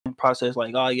process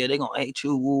like, oh yeah, they gonna hate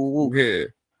you, woo woo. Yeah.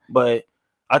 But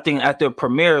I think at the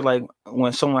premiere, like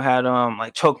when someone had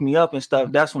like choked me up and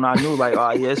stuff, that's when I knew like,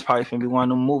 oh yeah, it's probably gonna be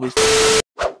one of them movies.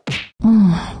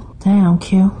 Damn,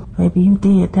 Q. Baby, you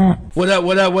did that. What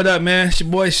up, man? It's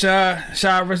your boy Shad.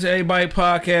 Shad versus Everybody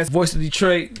podcast. Voice of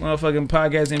Detroit. Motherfucking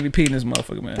podcast MVP in this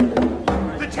motherfucker,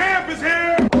 man. The champ is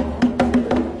here!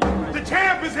 The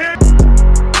champ is here!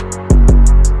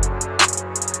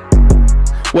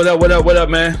 What up,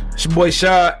 man? It's your boy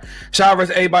Shad. Shad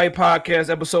versus Everybody podcast,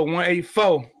 episode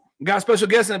 184. Got a special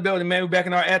guest in the building, man. We back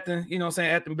in our acting, you know what I'm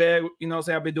saying, acting bag. You know what I'm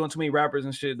saying? I've been doing too many rappers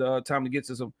and shit. Time to get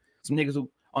to some niggas who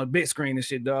on the big screen and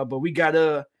shit, dog. But we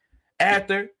got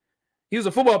actor. He was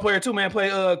a football player too, man.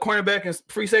 Played cornerback and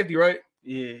free safety, right?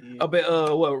 Yeah. Up at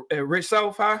at Rich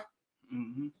South High?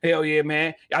 Mm-hmm. Hell yeah,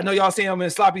 man. I know y'all seen him in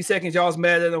sloppy seconds. Y'all was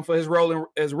mad at him for his role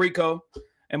as Rico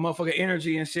and motherfucking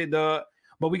energy and shit, dog.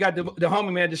 But we got the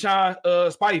homie, man, Deshawn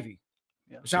Spivey.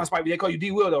 Yeah. Deshawn Spivey. They call you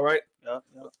D Will though, right? Yep.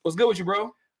 What's good with you,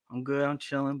 bro? I'm good. I'm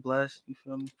chilling, blessed. You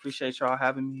feel me? Appreciate y'all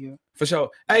having me here. For sure.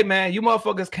 Hey, man, you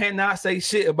motherfuckers cannot say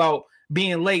shit about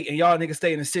being late and y'all niggas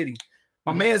stay in the city.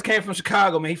 My man's came from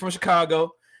Chicago, man. He from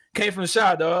Chicago. Came from the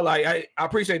shot, dog. Like, I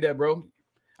appreciate that, bro.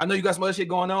 I know you got some other shit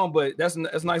going on, but that's a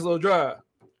nice little drive.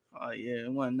 Oh, yeah.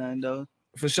 It wasn't nothing, though.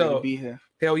 For sure. To be here.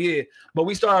 Hell yeah. But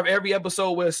we start off every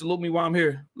episode with salute me while I'm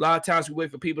here. A lot of times we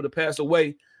wait for people to pass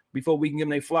away before we can give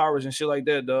them their flowers and shit like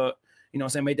that, dog. You know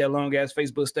what I'm saying? Make that long-ass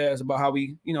Facebook status about how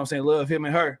we, you know what I'm saying, love him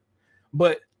and her.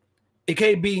 But it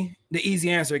can't be the easy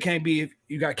answer. It can't be if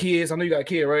you got kids. I know you got a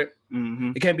kid, right?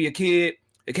 Mm-hmm. It can't be a kid.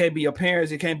 It can't be your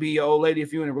parents. It can't be your old lady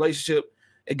if you're in a relationship.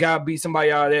 It got to be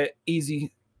somebody out of that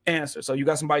easy answer. So you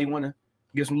got somebody you want to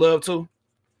give some love to?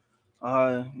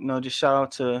 You know, just shout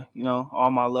out to, you know,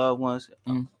 all my loved ones,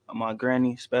 my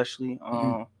granny especially.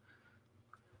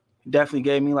 Definitely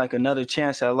gave me like another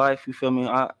chance at life. You feel me?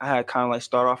 I had kind of like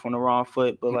start off on the wrong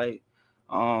foot, but like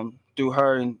through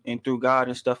her and through God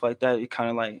and stuff like that, it kind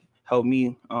of like helped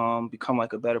me become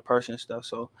like a better person and stuff.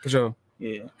 So For sure.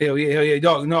 yeah. Hell yeah.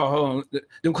 Dog, no, hold on.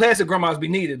 Them classic grandmas be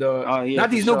needed, dog. Oh, yeah, not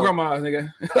these for new sure. grandmas,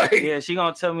 nigga. Like, Yeah, she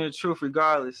gonna tell me the truth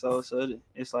regardless. So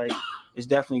it's like it's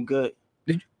definitely good.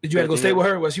 Did you have to go stay with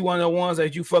her? Was she one of the ones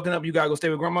that you fucking up? You gotta go stay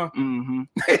with grandma? Mm-hmm.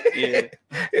 Yeah.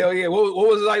 Hell yeah. What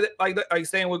was it like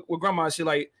staying with grandma and shit,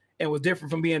 like, and was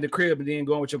different from being in the crib and then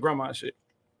going with your grandma and shit?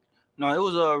 No, it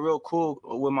was real cool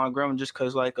with my grandma just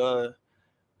because like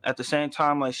at the same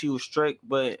time like she was strict,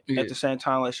 but at the same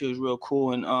time like she was real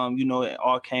cool and you know it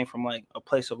all came from like a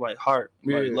place of like heart,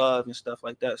 like love and stuff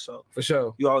like that. So For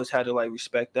sure. you always had to like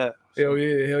respect that. So.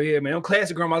 Hell yeah, man. Them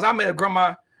classic grandmas. I met a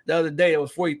grandma the other day. It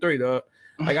was 43, dog.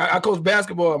 Like I coached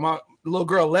basketball. My little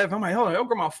girl left. I'm like, hold on, your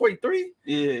grandma 43?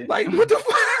 Yeah. Like what the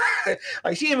fuck?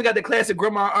 Like she ain't even got the classic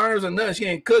grandma arms or nothing. She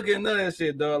ain't cooking none of that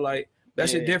shit, dog. Like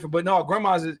that shit different. But no,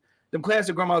 grandmas is them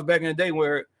classic grandmas back in the day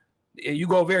where you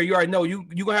go over there, you already know you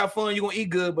gonna have fun, you gonna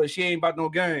eat good, but she ain't about no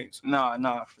games.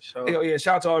 Nah, for sure. Hell yeah,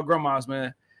 shout out to all the grandmas,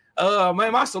 man.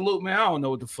 Man, my salute, man. I don't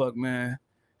know what the fuck, man.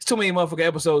 It's too many motherfucking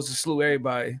episodes to salute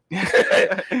everybody.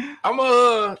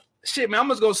 I'm shit, man. I'm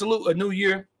just gonna salute a new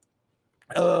year.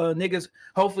 Niggas,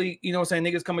 hopefully, you know what I'm saying,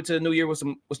 niggas coming to the new year with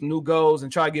some new goals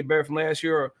and try to get better from last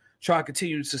year or try to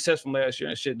continue success from last year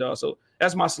and shit, dog. So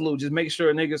that's my salute. Just make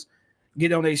sure niggas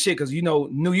get on their shit, because you know,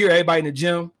 new year, everybody in the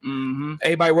gym,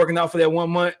 everybody working out for that 1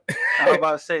 month. I was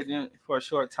about to say then for a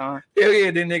short time. Hell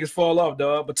yeah, then niggas fall off,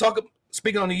 dog. But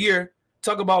speaking on the year,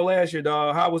 talk about last year,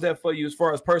 dog. How was that for you as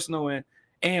far as personal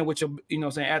and with your, you know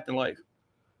what I'm saying, acting life?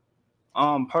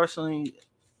 Personally,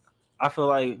 I feel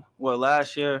like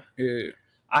last year,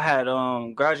 I had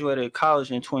graduated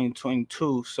college in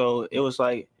 2022, so it was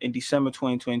like in December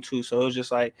 2022. So it was just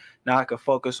like now I could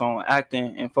focus on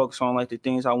acting and focus on like the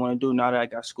things I want to do now that I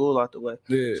got school out the way.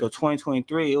 Yeah. So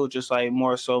 2023, it was just like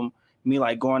more so me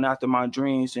like going after my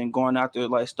dreams and going after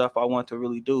like stuff I want to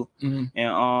really do.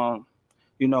 And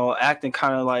you know, acting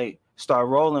kind of like start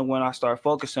rolling when I start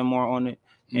focusing more on it.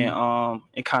 And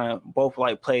it kind of both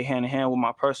like play hand in hand with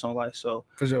my personal life. So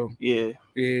For sure. Yeah.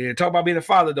 Talk about being a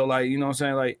father though, like, you know what I'm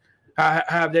saying, like how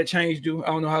have that changed you? I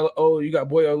don't know how old you got,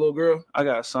 boy or a little girl? I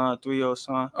got a son, 3-year-old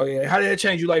son. Oh yeah, how did that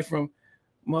change you, like from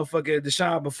motherfucker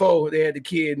Deshawn before they had the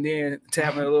kid and then to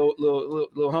having a little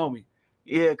homie?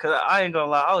 Yeah, cause I ain't gonna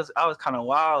lie, I was kind of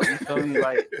wild. You feel me?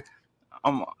 Like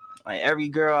I'm like every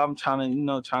girl, I'm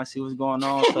trying to see what's going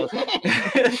on. So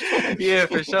yeah,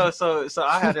 for sure. So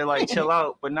I had to like chill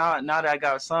out. But now that I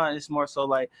got a son, it's more so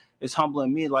like it's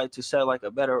humbling me like to set like a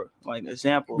better like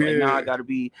example. Like now I got to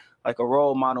be like a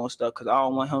role model and stuff, because I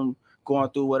don't want him going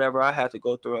through whatever I had to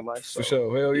go through in life. So, for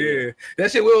sure, hell yeah.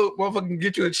 That shit will motherfucking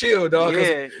get you a chill, dog.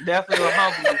 Yeah, definitely will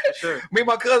humble you for sure. Me and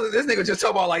my cousin, this nigga just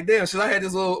talk about like, damn, since I had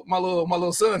this my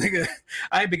little son, nigga,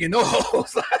 I ain't been getting no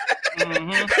hoes.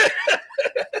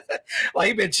 Like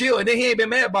he been chilling, then he ain't been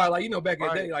mad about it. Like, you know, back in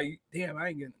the day, like, damn, I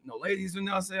ain't getting no ladies, you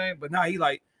know what I'm saying? But now he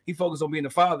focused on being the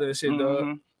father and shit,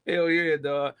 dog. Hell yeah,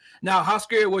 dog. Now, how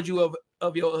scared was you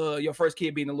of your first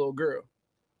kid being a little girl?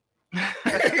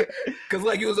 Because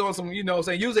like you was on some, you know what I'm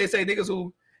saying? Usually they say niggas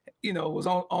who, you know, was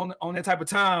on that type of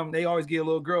time, they always get a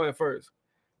little girl at first.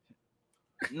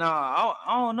 Nah,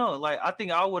 I don't know. Like, I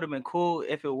think I would have been cool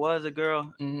if it was a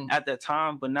girl at that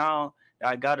time, but now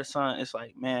I got a son. It's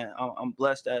like, man, I'm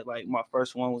blessed that like my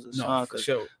first one was a son, because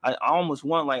I almost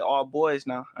want like all boys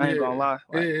now. I ain't gonna lie.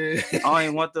 Like, I don't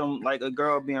even want them like a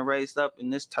girl being raised up in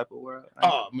this type of world.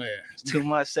 Oh man, it's too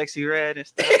much sexy red and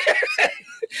stuff.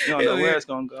 You don't know where it's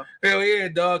gonna go. Hell yeah,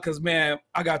 dog. Cause man,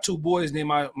 I got 2 boys, and then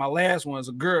my last one's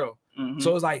a girl.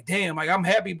 So it's like, damn, like I'm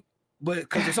happy, but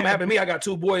because if something happened to me, I got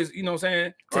 2 boys. You know what I'm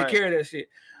saying? Take care of that shit.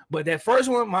 But that first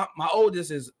one, my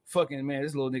oldest is fucking, man,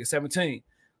 this little nigga 17.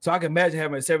 So I can imagine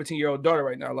having a 17-year-old daughter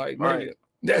right now. Like, man,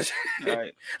 that's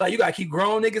like you gotta keep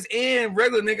grown niggas and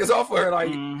regular niggas off of her,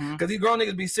 like, because these grown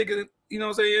niggas be sick of, you know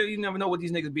what I'm saying? You never know what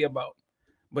these niggas be about.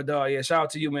 But yeah, shout out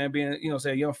to you, man, being, you know what I'm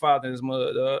saying, young father in his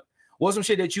mother. What's some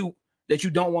shit that you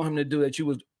don't want him to do that you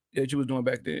was doing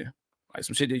back then? Like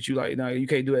some shit that you like, no, you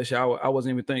can't do that shit. I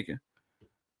wasn't even thinking.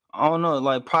 I don't know,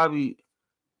 like probably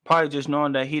just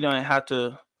knowing that he don't have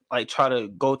to like try to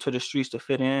go to the streets to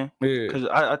fit in. Yeah. Because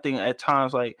I think at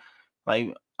times like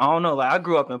I don't know, like I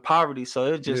grew up in poverty,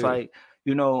 so it's just like,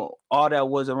 you know, all that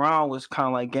was around was kind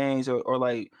of like gangs or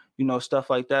like, you know, stuff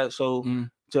like that. So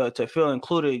to feel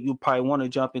included, you probably want to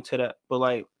jump into that. But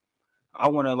like I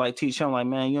want to like teach him like,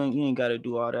 man, you ain't got to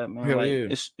do all that, man. Like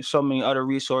it's so many other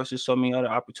resources, so many other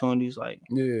opportunities. Like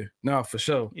no, for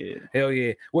sure. Yeah, hell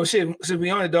yeah. Well, shit, since we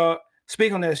on it, dog.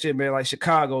 Speak on that shit, man. Like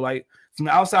Chicago, like from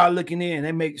the outside looking in,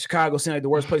 they make Chicago seem like the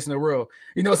worst place in the world.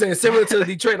 You know what I'm saying? Similar to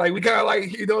Detroit, like we kind of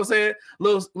like, you know what I'm saying?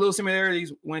 Little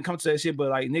similarities when it comes to that shit, but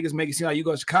like niggas make it seem like you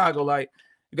go to Chicago, like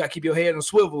you got to keep your head on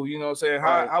swivel. You know what I'm saying?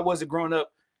 How was it growing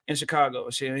up in Chicago?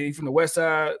 Shit, you from the west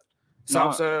side,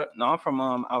 south side? No, I'm from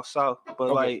out south,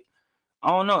 but like I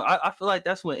don't know. I feel like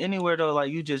that's what anywhere though.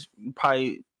 Like you just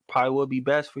probably would be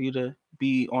best for you to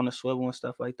be on the swivel and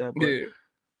stuff like that.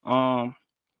 But,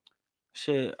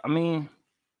 shit, I mean,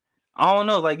 I don't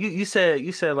know. Like you said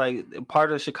like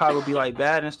part of Chicago be like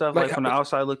bad and stuff, like from the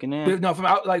outside looking in. No,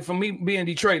 from me being in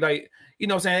Detroit, like, you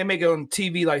know what I'm saying, they make it on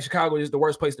TV like Chicago is the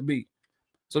worst place to be.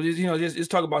 So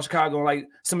just talk about Chicago and like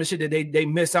some of the shit that they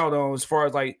miss out on as far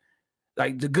as like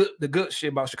the good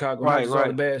shit about Chicago, not just all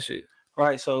the bad shit.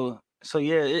 Right. So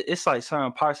yeah, it's like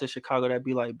certain parts of Chicago that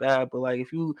be like bad, but like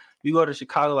if you go to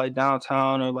Chicago like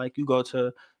downtown or like you go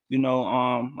to, you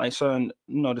know, like certain,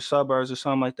 you know, the suburbs or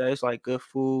something like that, it's like good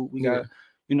food. We got,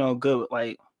 you know, good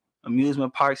like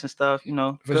amusement parks and stuff, you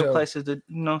know, good places to,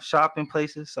 you know, shopping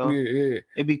places. So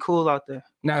it'd be cool out there.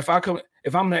 Now if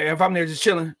I'm there just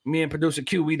chilling, me and producer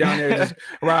Q, we down there just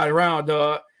riding around,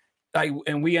 dog. Like,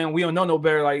 and we don't know no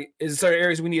better. Like, is there certain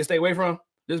areas we need to stay away from?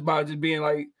 Just by just being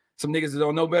like some niggas that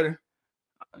don't know better.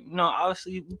 No,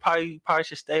 obviously we probably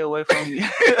should stay away from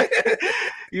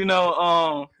you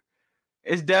know,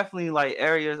 it's definitely like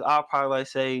areas I'll probably like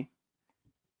say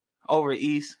over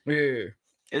east. Yeah.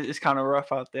 It's kind of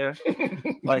rough out there.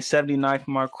 Like 79th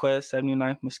Marquette,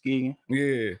 79th Muskegon.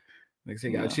 Yeah. Niggas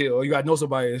you gotta chill. Or you gotta know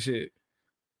somebody and shit.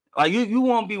 Like you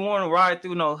won't be wanting to ride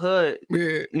through no hood.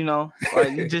 Yeah. You know,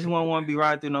 like you just won't want to be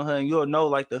riding through no hood. And you'll know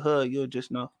like the hood. You'll just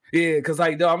know. Yeah, because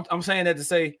like dog, I'm saying that to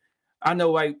say, I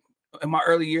know like in my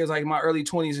early years, like my early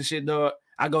 20s and shit, dog,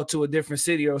 I go to a different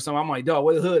city or something. I'm like, dog,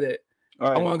 where the hood at?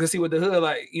 Right. I want to go see what the hood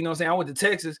like. You know what I'm saying? I went to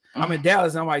Texas. I'm in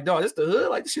Dallas. And I'm like, dog, this the hood?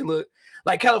 Like this shit look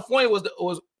like California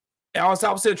was on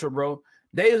South Central, bro.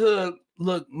 They hood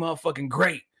look motherfucking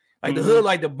great. Like the hood,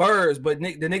 like the birds, but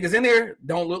the niggas in there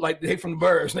don't look like they from the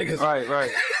birds, niggas.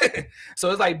 Right.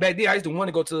 So it's like back then I used to want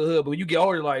to go to the hood, but when you get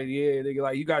older, like nigga,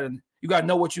 like you gotta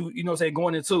know what you know what I'm saying,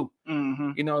 going into.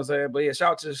 You know what I'm saying? But yeah,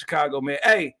 shout out to Chicago, man.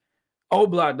 Hey, old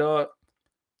block, dog.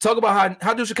 Talk about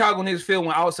how do Chicago niggas feel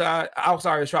when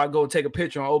outsiders try to go and take a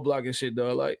picture on old block and shit,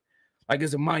 dog. Like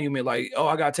it's a monument. Like, oh,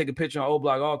 I gotta take a picture on old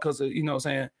block, all because of, you know what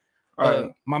I'm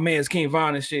saying. My man's King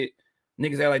Von and shit.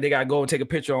 Niggas act like they gotta go and take a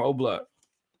picture on old block.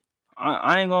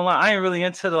 I ain't gonna lie, I ain't really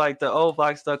into the old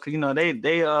block stuff, cause you know they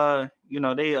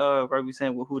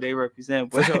represent who they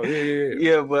represent. But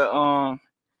yeah, but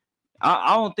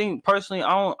I don't think personally,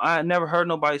 I never heard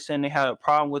nobody saying they had a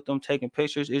problem with them taking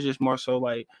pictures. It's just more so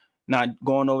like not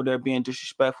going over there being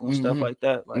disrespectful and stuff like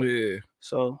that. Like,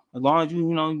 so as long as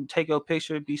you take your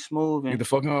picture, be smooth and get the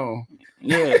fuck on.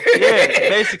 Yeah,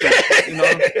 basically,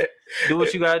 do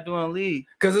what you gotta do and leave.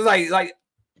 Cause it's like,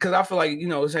 cause I feel like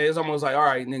it's almost like, all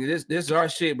right, nigga, this is our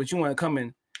shit, but you want to come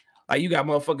in. Like you got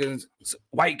motherfuckers,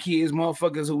 white kids,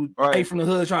 motherfuckers who ain't from the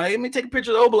hood trying. Hey, let me take a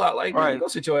picture of the Oblak. Like, man, go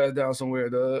sit your ass down somewhere,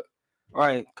 dog.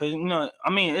 Right, cause I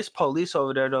mean, it's police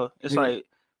over there though. It's like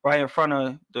right in front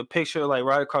of the picture, like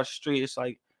right across the street. It's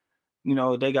like,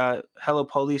 they got hella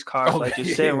police cars like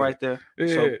just sitting right there,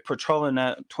 so patrolling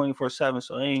that 24/7.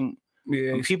 So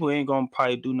people ain't gonna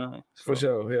probably do nothing. So. For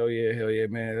sure, hell yeah,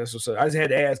 man. That's what's up. I just had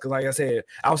to ask because, like I said,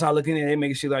 outside looking in, they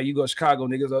making shit like you go to Chicago,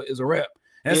 niggas is a rap.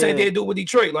 And same thing they do with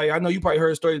Detroit. Like I know you probably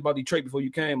heard stories about Detroit before you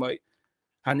came. Like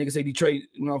how niggas say Detroit,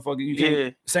 motherfucker, you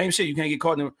can't same shit. You can't get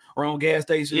caught in the wrong gas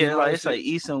station. Yeah, like it's like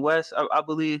East and West, I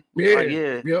believe.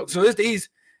 Yeah. So it's the East,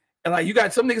 and like you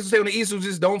got some niggas who stay on the East who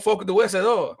just don't fuck with the West at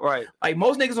all. Right. Like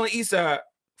most niggas on the East side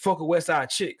fuck with West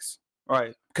side chicks.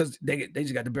 Right. Because they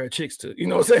just got the better chicks too. You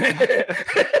know what I'm saying?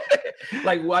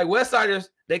 like West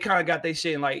Siders, they kind of got their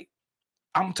shit. And like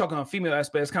I'm talking on female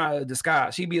aspects, kind of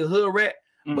disguised. She be a hood rat.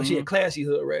 But she a classy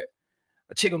hood rat.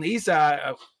 A chick on the East side,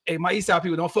 hey, my East side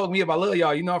people don't fuck me up. I love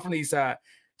y'all. I'm from the East side.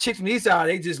 Chicks from the East side,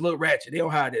 they just look ratchet. They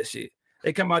don't hide that shit.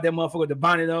 They come out that motherfucker with the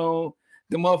bonnet on,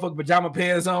 the motherfucker pajama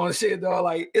pants on and shit, dog.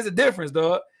 Like, it's a difference,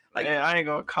 dog. Like, man, I ain't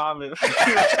gonna comment.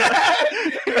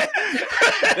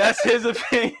 That's his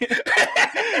opinion.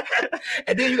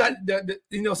 And then you got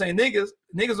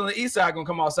niggas on the East side gonna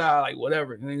come outside like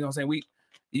whatever. You know what I'm saying?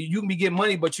 You can be getting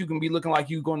money, but you can be looking like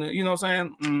you gonna, you know what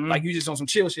I'm saying? Like you just on some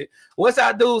chill shit. West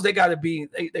side dudes, they gotta be,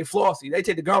 they flossy. They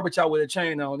take the garbage out with a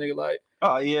chain on, nigga. Like,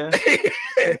 oh yeah,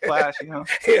 flashy, huh?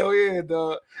 Hell yeah,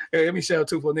 dog. Hey, let me shout out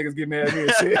too for niggas get mad at me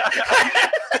and shit.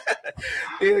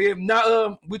 Yeah.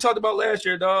 Now, we talked about last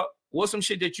year, dog. What's some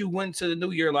shit that you went to the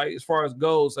new year like as far as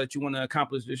goals that you want to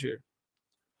accomplish this year?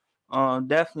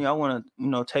 Definitely, I want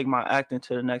to, take my acting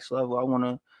to the next level. I want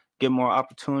to get more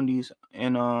opportunities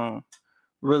and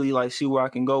really like see where I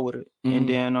can go with it. And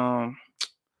then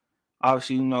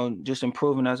obviously, just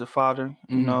improving as a father,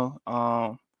 getting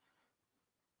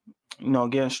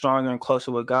stronger and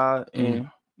closer with God and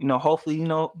hopefully,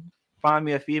 find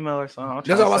me a female or something.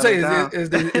 That's all I say. Is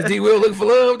D Will looking for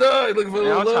love, dog? Looking for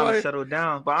love. I'm trying to settle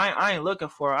down. But I ain't looking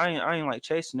for it. I ain't like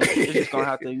chasing it. It's just gonna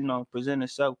have to, present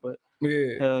itself. But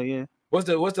hell yeah.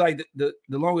 What's like the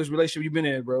longest relationship you've been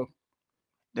in, bro?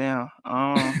 Damn.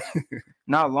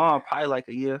 Not long, probably like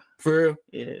a year. For real?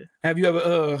 Yeah. Have you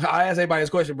ever I ask everybody this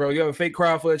question, bro. You ever fake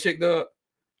cry for a chick, dog?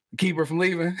 Keep her from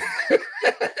leaving?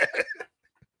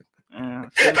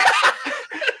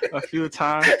 A few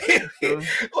times. You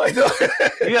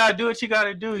gotta do what you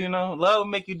gotta do, Love will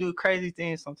make you do crazy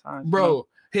things sometimes. Bro,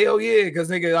 hell yeah, because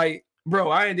nigga, like, bro,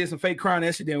 I ain't did some fake crying,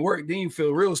 that shit didn't work. Then you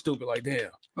feel real stupid, like,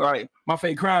 damn. Right. My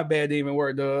fake crying bad didn't even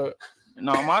work, dog.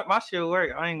 No, my shit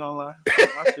work. I ain't gonna lie.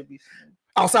 I should be.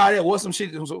 Outside of that, what's some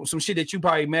shit that you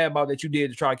probably mad about that you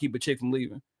did to try to keep a chick from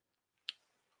leaving?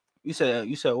 You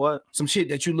said what? Some shit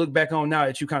that you look back on now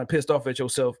that you kind of pissed off at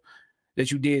yourself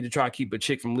that you did to try to keep a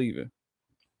chick from leaving.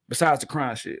 Besides the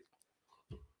crying shit.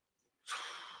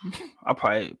 I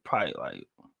probably like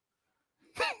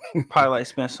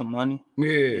spend some money.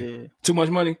 Yeah. Too much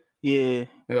money? Yeah.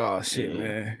 Oh shit,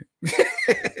 man.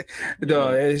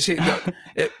 Dog, shit.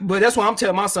 But that's why I'm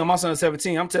telling my son's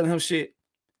 17. I'm telling him shit.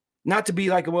 Not to be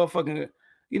like a motherfucking,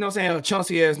 you know what I'm saying, a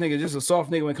chunky ass nigga, just a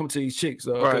soft nigga when it comes to these chicks,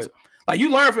 though. Right. Like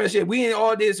you learn from that shit. We ain't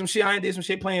all did some shit. I ain't did some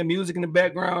shit playing music in the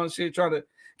background, shit, trying to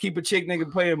keep a chick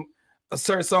nigga playing a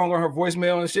certain song on her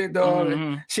voicemail and shit, dog.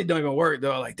 And shit don't even work,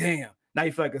 dog. Like, damn. Now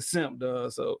you feel like a simp,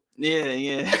 dog. So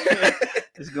yeah.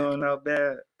 It's going out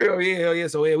bad. Hell yeah.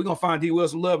 So yeah, we're gonna find D Will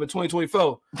some love in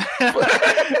 2024.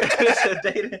 It's a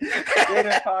dating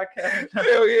podcast.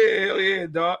 Hell yeah,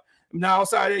 dog. Now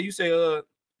outside that, you say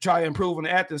try to improve on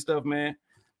the acting stuff, man.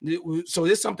 So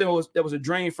this something that was a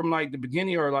dream from like the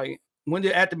beginning, or like when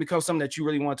did acting become something that you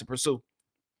really wanted to pursue?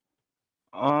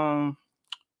 I'll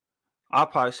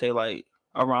probably say like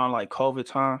around like COVID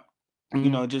time.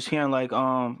 Just hearing like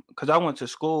because I went to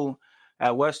school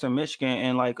at Western Michigan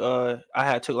and like I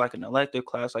had took like an elective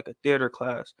class, like a theater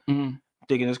class,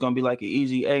 thinking it's gonna be like an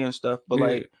easy A and stuff. But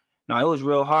like no, it was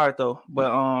real hard though.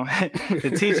 But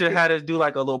the teacher had us do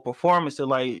like a little performance to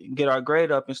like get our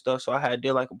grade up and stuff. So I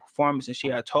did like a performance and she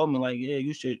had told me like, yeah,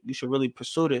 you should really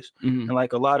pursue this. And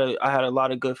like I had a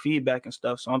lot of good feedback and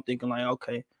stuff. So I'm thinking like,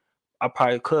 okay, I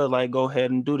probably could like go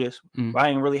ahead and do this. But I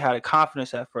ain't really had a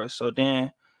confidence at first. So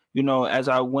then, as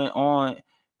I went on,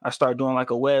 I started doing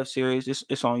like a web series.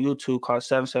 It's on YouTube called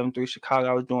 773 Chicago.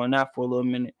 I was doing that for a little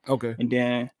minute. Okay. And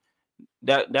then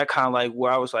that kind of like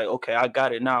where I was like, okay, I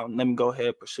got it now. Let me go ahead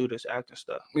and pursue this acting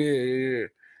stuff. Yeah.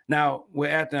 Now with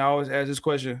acting, I always ask this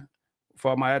question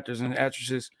for all my actors and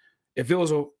actresses: if it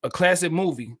was a classic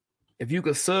movie, if you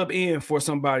could sub in for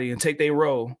somebody and take their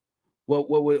role,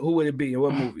 who would it be and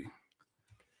what movie?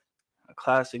 A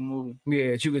classic movie.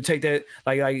 Yeah, you could take that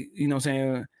like you know what I'm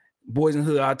saying, Boys in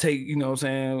the Hood. I'll take, you know what I'm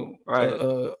saying,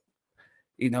 Right.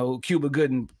 you know, Cuba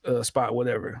Gooding spot,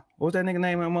 whatever. What was that nigga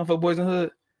name? Motherfucker, Boys in the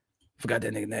Hood. Forgot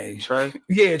that nigga name. Trey.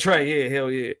 Yeah, Trey. Yeah,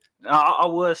 hell yeah. I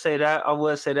would say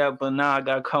that, but now I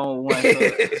got come with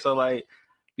one. So like,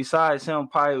 besides him,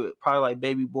 probably like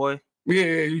Baby Boy.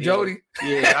 Yeah, you Jody.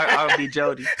 Yeah, I'll be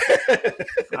Jody.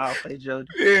 I'll play Jody.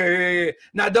 Yeah.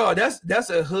 Now, dog,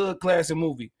 that's a hood classic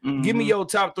movie. Mm-hmm. Give me your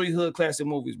top 3 hood classic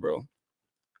movies, bro.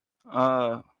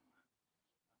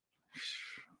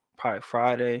 Probably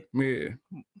Friday. Yeah.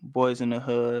 Boys in the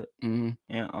Hood. Mm-hmm.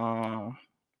 And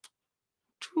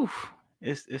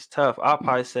it's tough. I'll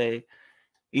probably say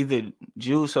either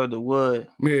Juice or The Wood.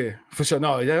 Yeah, for sure.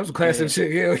 No, that was a classic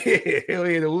shit. Hell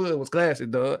yeah, The Wood was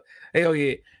classic, dog. Hell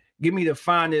yeah. Give me the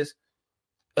finest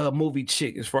movie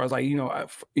chick as far as like, you know,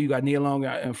 you got Nia Long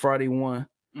and Friday 1.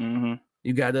 Mm-hmm.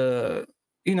 You got you know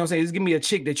what I'm saying? Just give me a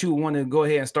chick that you want to go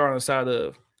ahead and star on the side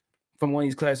of from one of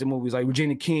these classic movies, like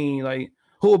Regina King. Like,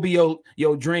 who would be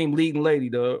your dream leading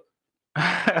lady, dog?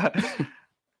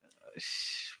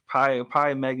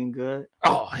 Probably Megan Good.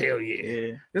 Oh, hell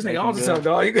yeah. This nigga Megan on something,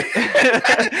 dog.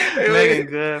 Megan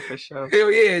Good for sure. Hell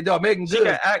yeah, dog. Megan Good. She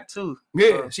can act too.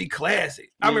 Yeah, she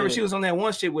classic. I remember she was on that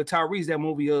one shit with Tyrese, that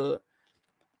movie.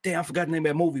 Damn, I forgot the name of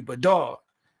that movie, but dog,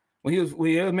 when he was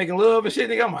making love and shit,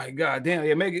 nigga, I'm like, God damn,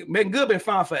 yeah, Megan Good been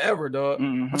fine forever, dog.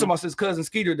 Mm-hmm. I'm talking about since Cousin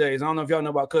Skeeter days. I don't know if y'all know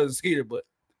about Cousin Skeeter, but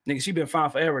nigga, she been fine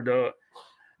forever, dog.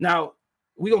 Now,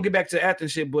 we gonna get back to acting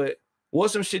shit, but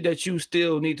what's some shit that you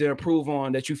still need to improve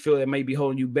on that you feel that may be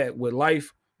holding you back with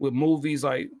life, with movies?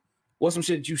 Like, what's some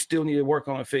shit that you still need to work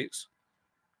on and fix?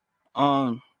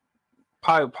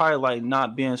 Probably like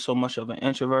not being so much of an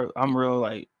introvert. I'm real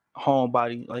like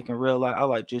homebody. Like in real life, I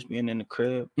like just being in the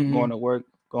crib, going to work,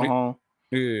 go home.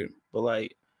 Yeah. But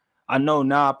like, I know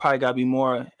now I probably gotta be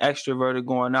more extroverted,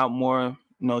 going out more.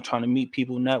 You know, trying to meet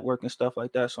people, network and stuff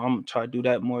like that. So I'm gonna try to do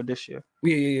that more this year.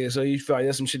 Yeah. So you feel like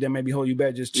that's some shit that maybe hold you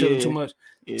back, just chilling too much.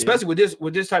 Yeah. Especially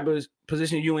with this type of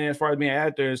position you in as far as being an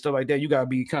actor and stuff like that, you gotta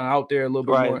be kind of out there a little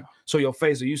bit more. So your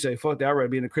face, so you say, fuck that, I'd rather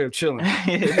be in the crib chilling.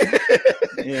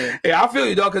 Yeah, I feel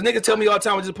you, dog, because niggas tell me all the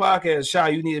time with this podcast,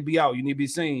 Shad, you need to be out, you need to be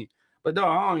seen. But dog,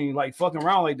 I don't even like fucking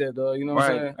around like that, dog. You know what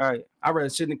I'm saying? Right. I'd rather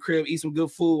sit in the crib, eat some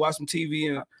good food, watch some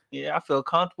TV, and I feel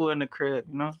comfortable in the crib,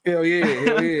 you know? Hell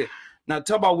yeah. Now,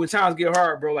 talk about when times get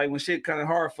hard, bro. Like when shit kind of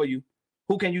hard for you,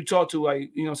 who can you talk to?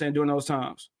 Like, you know what I'm saying, during those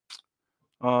times?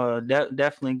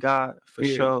 Definitely God for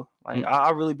sure. Like I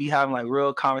really be having like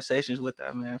real conversations with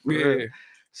that man. For real.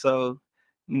 So,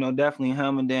 you know, definitely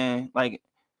him, and then like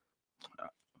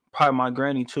probably my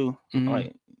granny too.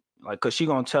 Like, cause she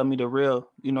gonna tell me the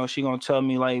real. You know, she gonna tell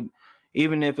me like,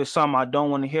 even if it's something I don't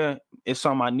want to hear, it's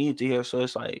something I need to hear. So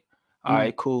it's like, all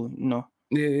right, cool. You know.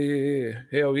 Yeah.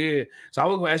 Hell yeah. So I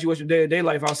was gonna ask you what's your day-to-day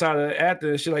life outside of acting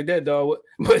and shit like that, dog.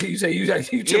 But you say you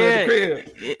chill in the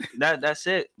crib. That's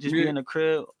it. Just be in the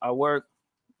crib. I work,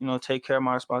 you know, take care of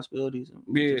my responsibilities and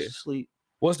just sleep.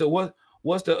 What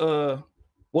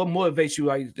motivates you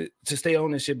like to stay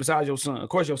on this shit besides your son? Of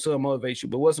course your son motivates you,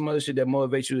 but what's some other shit that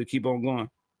motivates you to keep on going?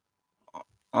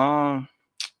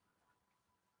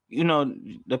 You know,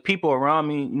 the people around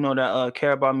me, you know, that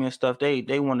care about me and stuff,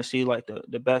 they want to see like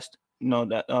the best, you know,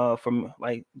 that from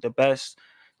like the best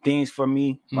things for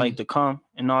me like to come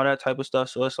and all that type of stuff.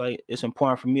 So it's like it's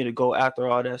important for me to go after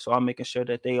all that. So I'm making sure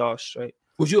that they all straight.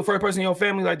 Was you the first person in your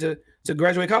family like to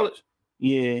graduate college?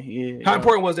 Yeah. How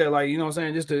important was that? Like, you know what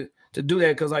I'm saying, just to do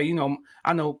that? Because like, you know,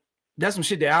 I know that's some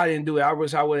shit that I didn't do. I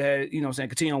wish I would have had, you know what I'm saying,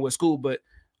 continue on with school. But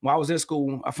when I was in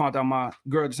school, I found out my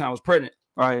girl at the time was pregnant.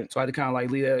 Right. So I had to kind of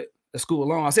like leave that school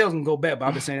alone. I said I was gonna go back, but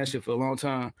I've been saying that shit for a long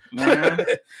time.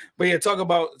 But yeah, talk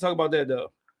about that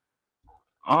though.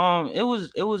 It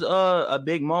was a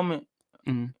big moment,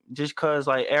 just cause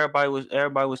like everybody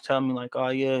was telling me like, oh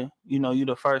yeah, you know, you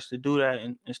the first to do that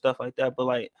and stuff like that. But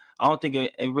like, I don't think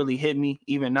it really hit me.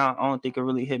 Even now, I don't think it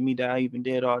really hit me that I even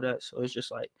did all that. So it's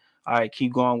just like, all right,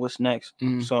 keep going. What's next?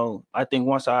 So I think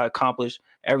once I accomplish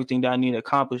everything that I need to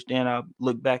accomplish, then I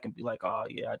look back and be like, oh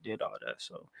yeah, I did all that.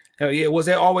 So hell yeah. Was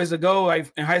that always the goal?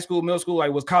 Like in high school, middle school,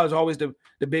 like was college always the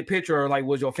big picture, or like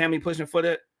was your family pushing for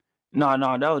that? No,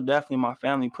 that was definitely my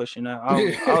family pushing that. I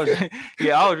was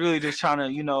really just trying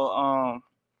to, you know,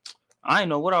 I didn't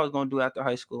know what I was gonna do after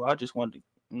high school. I just wanted to,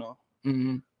 you know,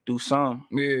 do some,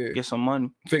 get some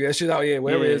money, figure that shit out. Yeah,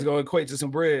 whatever it is going to equate to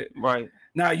some bread. Right.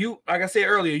 Now you, like I said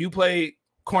earlier, you played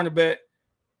cornerback,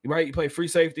 right? You played free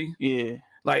safety. Yeah.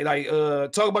 Like,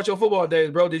 talk about your football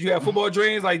days, bro. Did you have football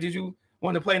dreams? Like, did you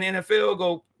want to play in the NFL?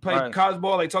 Go play college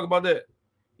ball? Like, talk about that.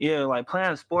 Yeah, like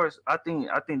playing sports. I think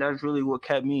that's really what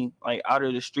kept me like out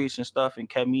of the streets and stuff, and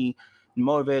kept me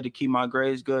motivated to keep my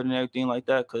grades good and everything like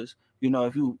that. Cause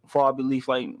if you fall beneath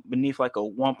like a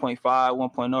 1.5,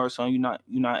 1.0 or something,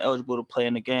 you're not eligible to play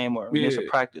in the game or miss a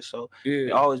practice. So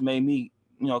it always made me,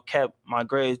 kept my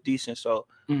grades decent. So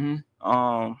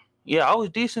yeah, I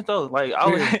was decent though. Like I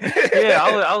was,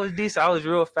 I was decent. I was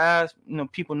real fast.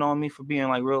 People know me for being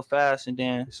like real fast, and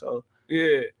then so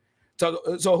yeah.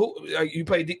 So who you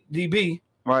play DB?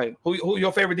 Right. Who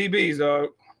your favorite DBs?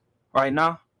 Right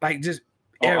now, like just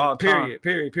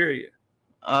period.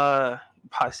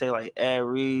 Probably say like Ed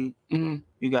Reed. You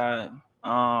got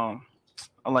I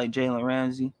like Jalen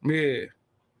Ramsey. Yeah.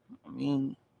 I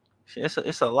mean,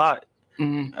 it's a lot.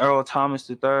 Earl Thomas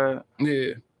III.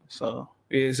 Yeah. So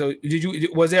yeah. So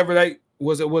was ever like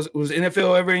was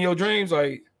NFL ever in your dreams?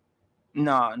 Like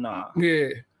nah. Yeah.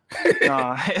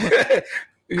 Nah.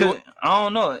 Cause I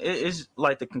don't know. It's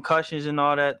like the concussions and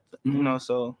all that,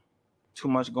 so too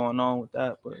much going on with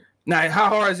that. But now, how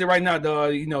hard is it right now,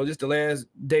 dog? Just the last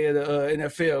day of the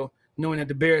NFL, knowing that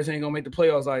the Bears ain't gonna make the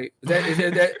playoffs. Like,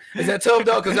 is that tough,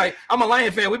 dog? Because like I'm a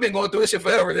Lion fan. We've been going through this shit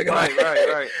forever. Nigga.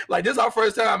 Right. Like this is our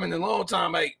first time in a long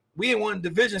time. Like we ain't won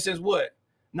division since what?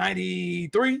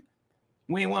 93.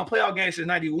 We ain't won a playoff game since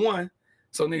 91.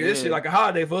 So nigga, this shit like a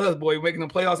holiday for us, boy. Making the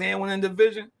playoffs and winning the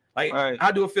division. Like,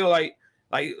 how do it feel like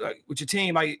with your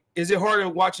team? Like, is it harder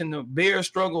watching the Bears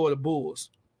struggle or the Bulls?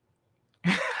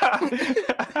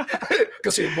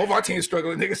 Because both our teams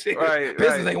struggling, nigga. Shit. Right.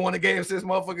 Pistons ain't won a game since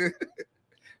motherfucker.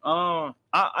 I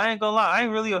ain't gonna lie. I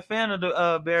ain't really a fan of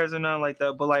the Bears or nothing like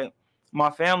that. But like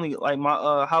my family, like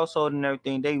my household and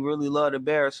everything, they really love the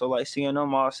Bears. So like seeing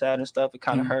them all sad and stuff, it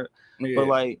kind of hurt. Yeah. But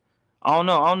like I don't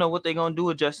know what they're gonna do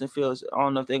with Justin Fields. I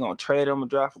don't know if they're gonna trade him or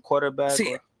draft a quarterback.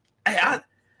 See,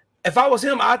 if I was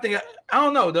him, I think I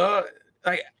don't know, dog.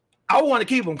 Like I want to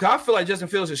keep him because I feel like Justin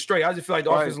Fields is straight. I just feel like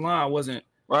the offensive line wasn't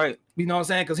right. You know what I'm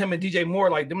saying? Because him and DJ Moore,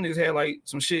 like them niggas had like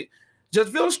some shit.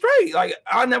 Just feel straight. Like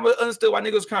I never understood why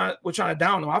niggas were trying to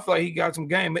down him. I feel like he got some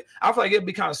game. I feel like it'd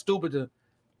be kind of stupid to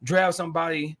draft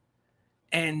somebody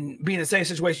and be in the same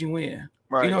situation you in.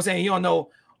 Right. You know what I'm saying? You don't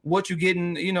know what you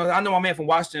getting. I know my man from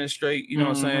Washington straight. You know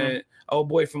what I'm saying? Old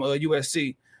boy from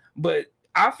USC, but.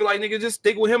 I feel like niggas just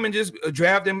stick with him and just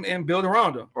draft him and build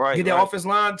around him. Right. Get that offense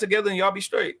line together and y'all be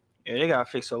straight. Yeah, they gotta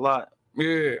fix a lot.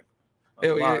 Yeah.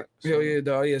 Hell yeah,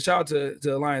 dog. Yeah, shout out to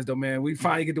the Lions though, man. We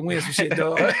finally get to win some shit,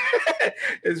 dog.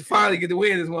 It's finally get to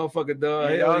win this motherfucker,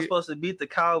 dog. Yeah, y'all was supposed to beat the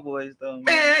Cowboys though.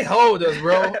 Man, they hold us,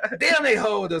 bro. Damn, they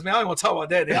hold us, man. I don't want to talk about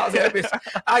that. I was happy.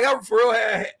 I got for real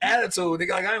attitude.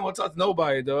 Nigga, like I didn't want to talk to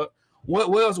nobody, dog. What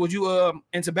else would you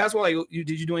into basketball? Like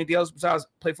did you do anything else besides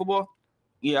play football?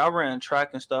 Yeah, I ran track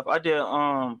and stuff. I did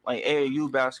like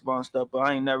AAU basketball and stuff, but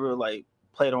I ain't never like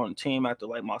played on a team after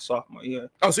like my sophomore year.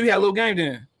 Oh, so you had a little game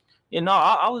then? Yeah, no,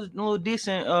 I was a little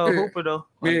decent hooper though.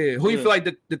 Like, Who you feel like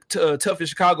the toughest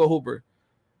Chicago hooper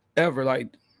ever? Like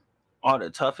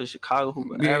the toughest Chicago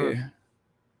hooper ever.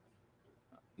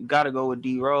 You gotta go with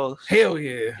D Rose. Hell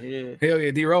yeah. Hell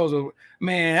yeah. D Rose,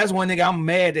 man, that's one nigga I'm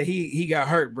mad that he got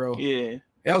hurt, bro. Yeah.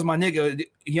 That was my nigga, the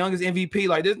youngest MVP.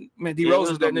 Like this, man. D Rose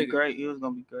was that nigga. Great. He was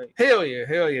gonna be great. Hell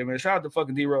yeah, man. Shout out to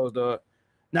fucking D Rose, dog.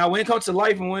 Now, when it comes to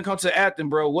life and when it comes to acting,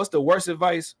 bro, what's the worst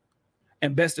advice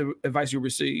and best advice you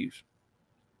received?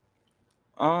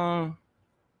 Man,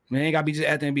 ain't gotta be just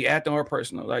acting, be acting or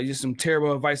personal. Like just some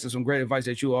terrible advice and some great advice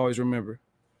that you always remember.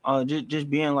 Just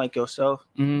being like yourself.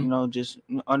 Just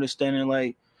understanding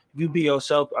like if you be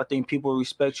yourself, I think people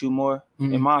respect you more,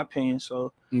 in my opinion.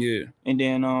 So yeah, and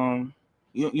then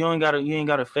You ain't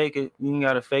gotta fake it. You ain't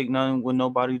gotta fake nothing with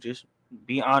nobody. Just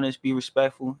be honest, be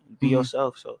respectful, be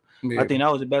yourself. So I think that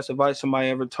was the best advice somebody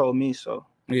ever told me. So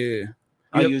yeah,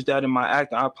 I use that in my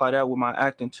acting. I apply that with my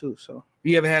acting too. So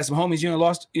you ever had some homies you done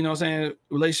lost, you know what I'm saying,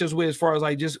 relationships with as far as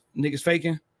like just niggas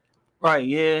faking? Right,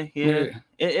 yeah.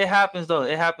 It happens though.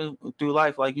 It happens through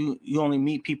life. Like you only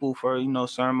meet people for a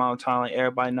certain amount of time. Like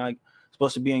everybody not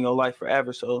supposed to be in your life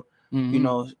forever. So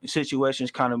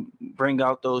situations kind of bring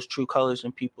out those true colors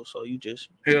in people. So you just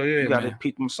you got to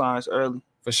peep them signs early.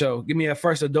 For sure. Give me a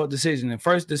first adult decision. The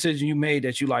first decision you made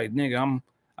that you like, nigga,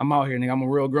 I'm out here, nigga. I'm a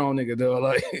real grown nigga, though.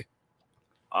 Like,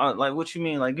 like what you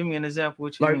mean? Like, give me an example.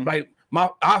 What you mean? Like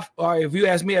if you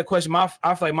ask me a question, I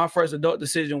feel like my first adult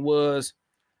decision was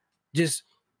just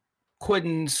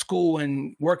quitting school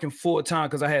and working full time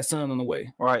because I had son on the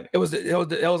way. Right. That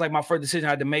was like my first decision I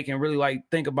had to make and really like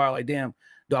think about like, damn,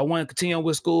 do I want to continue on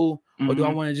with school or do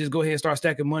I want to just go ahead and start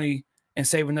stacking money and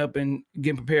saving up and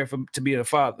getting prepared to be a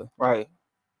father? Right.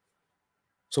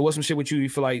 So what's some shit with you? You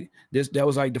feel like that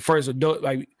was like the first adult,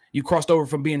 like you crossed over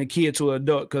from being a kid to an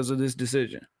adult because of this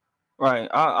decision? Right.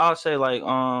 I'll say like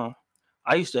I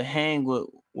used to hang with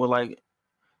like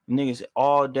niggas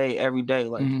all day, every day.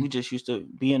 Like we just used to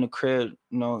be in the crib,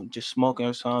 you know, just smoking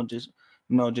or something, just,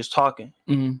 you know, just talking.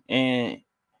 And,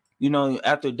 you know,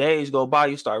 after days go by,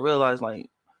 you start realizing like,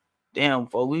 damn,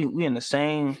 we in the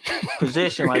same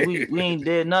position. Like we ain't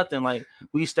did nothing. Like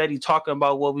we steady talking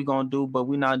about what we gonna do, but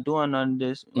we not doing none of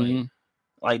this.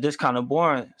 Like this kind of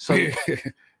boring. So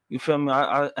you feel me?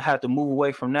 I had to move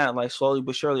away from that, like slowly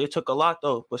but surely. It took a lot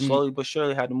though, but slowly but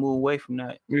surely had to move away from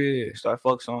that. Yeah. Start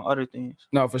focusing on other things.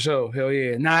 No, for sure. Hell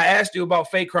yeah. Now I asked you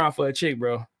about fake crying for a chick,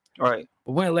 bro. Right.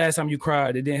 But when the last time you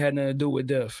cried, it didn't have nothing to do with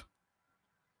death?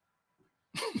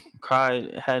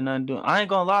 Cried, had nothing to do. I ain't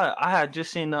gonna lie. I had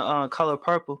just seen the Color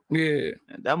Purple. Yeah.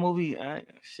 That movie,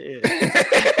 shit.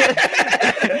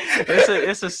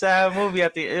 It's a sad movie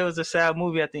it was a sad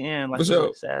movie at the end. Like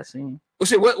a sad scene. Well,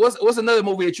 shit, what's another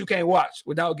movie that you can't watch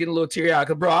without getting a little teary eyed?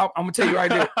 Cause bro, I'm gonna tell you right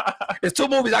there. There's 2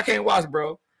 movies I can't watch,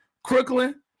 bro.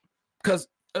 Crooklyn, cause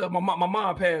my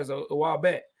mom passed a while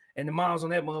back, and the moms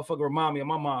on that motherfucker remind me of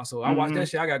my mom. So I watch that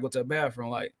shit. I gotta go to the bathroom.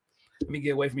 Like, let me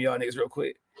get away from y'all niggas real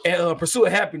quick. And Pursuit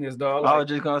of Happiness, dog. Like, I was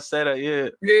just gonna say that, yeah.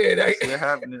 Yeah,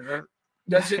 Happiness.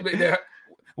 That shit.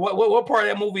 What part of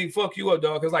that movie fuck you up,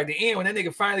 dog? Cause like the end when that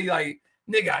nigga finally like,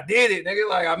 nigga, I did it, nigga,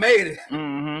 like I made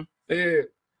it. Yeah.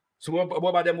 So what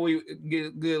about that movie?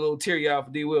 Get a little teary out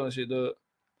for D Will and shit, dog.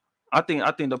 I think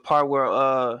the part where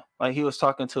like he was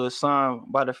talking to his son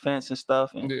by the fence and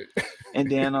stuff, and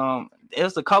then it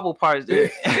was a couple parts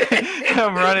that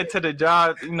him running to the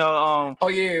job, you know. Oh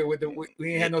yeah,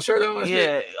 we ain't had no shirt on.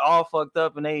 Yeah, all fucked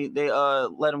up, and they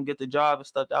let him get the job and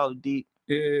stuff. That was deep.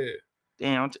 Yeah.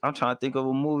 Damn, I'm trying to think of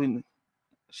a movie.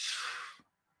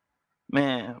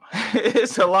 Man,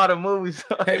 it's a lot of movies.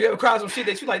 Have you ever cried some shit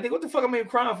that you like, nigga, what the fuck am I even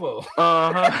crying for?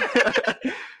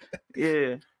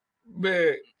 Yeah.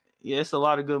 Man. Yeah, it's a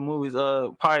lot of good movies.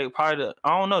 Probably I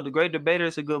don't know, The Great Debater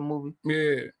is a good movie.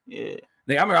 Yeah. Yeah.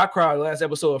 Nigga, I remember I cried the last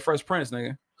episode of Fresh Prince,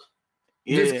 nigga.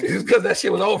 Yeah. Just because that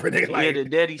shit was over, nigga. Like, yeah, the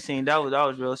daddy scene, that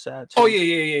was real sad too. Oh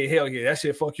yeah. Hell yeah. That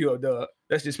shit fuck you up, dog.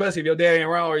 That's especially if your dad ain't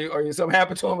around or something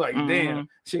happened to him. Like, damn,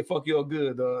 shit fuck you up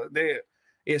good, dog. Damn.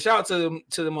 Yeah, shout out to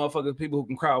the motherfuckers, people who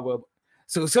can cry well.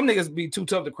 So some niggas be too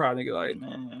tough to cry, nigga. Like,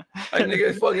 man. Like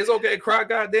nigga, fuck, it's okay to cry,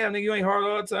 goddamn, nigga. You ain't hard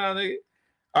all the time, nigga.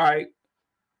 All right.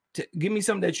 Give me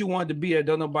something that you wanted to be that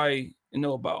don't nobody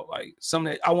know about. Like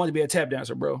something that I wanted to be a tap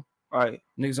dancer, bro. All right.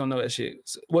 Niggas don't know that shit.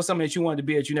 So what's something that you wanted to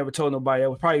be that you never told nobody? That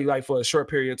was probably like for a short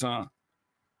period of time.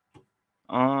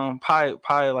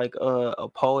 Probably like a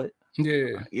poet.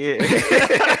 Yeah.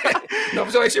 No,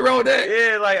 for sure, ain't shit wrong with that.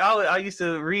 Yeah, like I used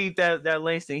to read that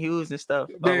Langston Hughes and stuff.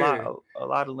 A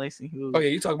lot of Langston Hughes. Oh yeah,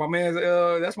 you talking about man's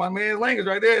that's my man's language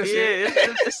right there. Yeah,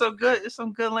 it's so good. It's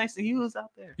some good Langston Hughes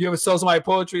out there. You ever told somebody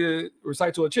poetry to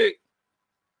recite to a chick?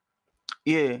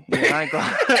 Yeah, I ain't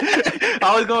gonna.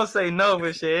 I was gonna say no,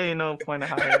 but shit, ain't no point of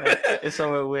hiding that. It's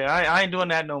somewhere weird. I ain't doing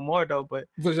that no more though. But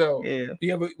for sure.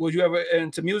 Yeah. Was you ever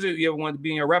into music? You ever wanted to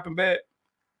be in a rapping band?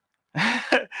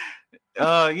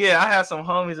 Yeah, I had some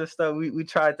homies and stuff. We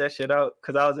tried that shit out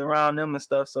because I was around them and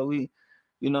stuff. So we,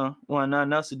 want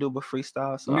nothing else to do but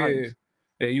freestyle. So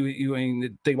yeah, you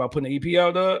ain't think about putting an EP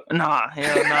out, dog? Nah,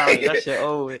 hell nah. That shit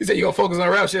over. You said you gonna focus on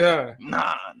rap shit, huh?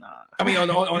 Nah. I mean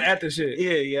on acting shit.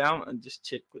 Yeah, I'm just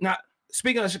chick. Now,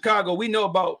 speaking of Chicago, we know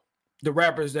about the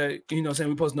rappers that we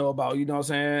supposed to know about. You know what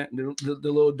I'm saying?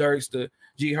 The Lil Durks, the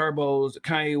G Herbos, the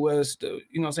Kanye West, the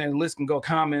the list can go.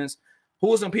 Comments.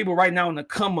 Who are some people right now in the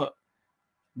come up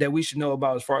that we should know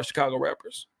about as far as Chicago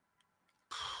rappers?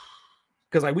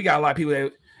 Because like we got a lot of people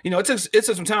that it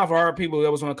took some time for our people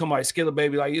that was gonna come like Skilla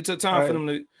Baby. Like it took time for them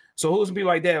to. So who's some people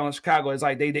like that on Chicago? It's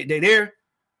like they there,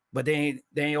 but they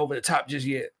ain't over the top just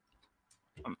yet.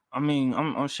 I mean,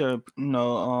 I'm sure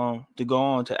to go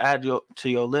on to add to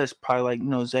your list, probably like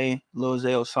Lil Zay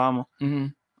Osama.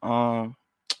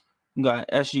 You got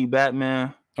SG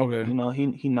Batman. Okay,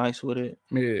 he nice with it.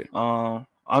 Yeah.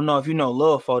 I don't know if you know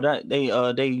Lil Fo, that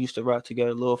they used to rock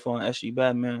together, Lil Fo and SG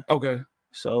Batman. Okay.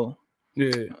 So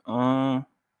yeah.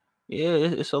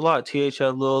 It's a lot.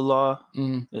 THL, Lil Law.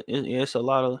 It's a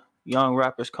lot of young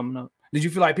rappers coming up. Did you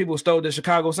feel like people stole the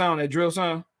Chicago sound, that drill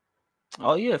sound?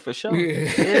 Oh yeah, for sure.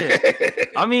 Yeah.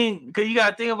 I mean, cause you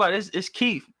gotta think about it. It's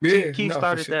Keith. Yeah, Keith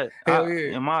started that. Hell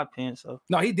yeah. In my opinion. So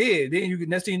no, he did. Then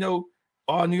next thing you know,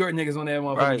 all New York niggas on that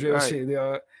motherfucking drill shit.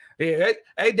 Yeah,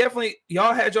 hey, definitely.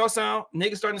 Y'all had y'all sound.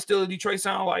 Niggas starting to steal the Detroit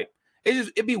sound. Like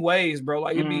it be ways, bro.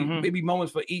 Like it be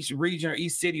moments for each region or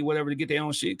each city, whatever, to get their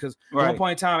own shit. Because at one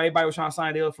point in time, everybody was trying to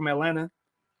sign deals from Atlanta.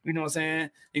 You know what I'm saying?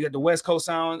 You got the West Coast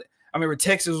sound. I remember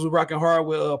Texas was rocking hard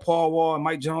with Paul Wall and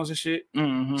Mike Jones and shit.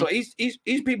 So each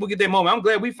people get their moment. I'm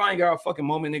glad we finally got our fucking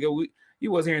moment, nigga.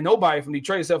 You wasn't hearing nobody from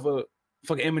Detroit except for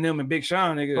fucking Eminem and Big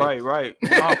Sean, nigga. Right.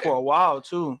 For a while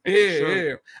too.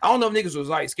 Yeah. I don't know if niggas was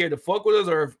like scared to fuck with us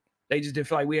or if they just didn't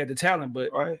feel like we had the talent. But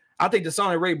I think the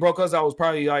song that really broke us out was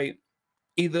probably like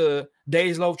either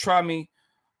Days Loaf, Try Me,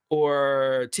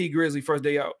 or T Grizzly, First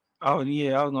Day Out. Oh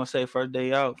yeah, I was gonna say First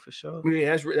Day Out for sure.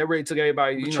 Yeah, that really took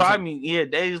everybody. You Try Me, yeah,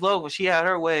 Days Low, when she had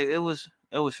her wave, it was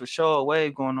for sure a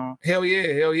wave going on. Hell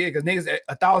yeah, because niggas,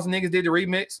 1,000 niggas did the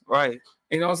remix. Right.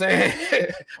 You know what I'm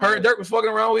saying? Her and Dirk was fucking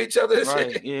around with each other. And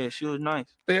shit. Yeah, she was nice.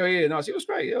 Hell yeah, no, she was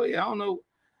straight. Hell yeah, I don't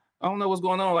know what's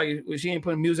going on. Like she ain't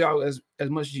putting music out as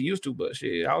much as she used to, but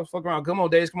shit, I was fucking around. Come on,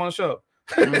 Days, come on the show.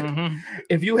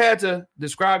 If you had to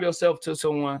describe yourself to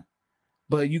someone,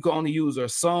 but you could only use a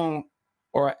song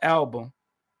or an album,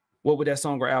 what would that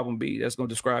song or album be that's gonna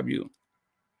describe you?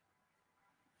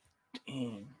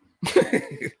 Damn.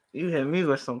 You hit me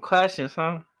with some questions,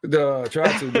 huh?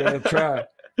 Try to, bro. Try.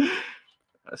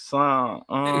 A song.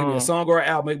 It could be a song or an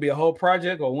album. It could be a whole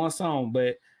project or one song,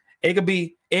 but it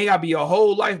ain't gotta be your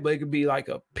whole life, but it could be like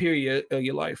a period of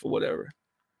your life or whatever.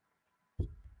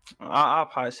 I'll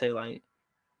probably say like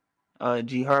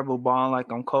G Herbo Ballin'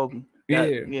 Like I'm Kobe.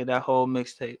 That whole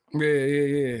mixtape.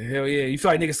 Yeah. Hell yeah. You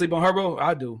feel like niggas sleep on Herbo?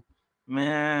 I do.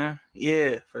 Man,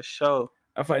 yeah, for sure.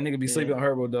 I feel like niggas be sleeping on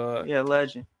Herbo, dog. Yeah,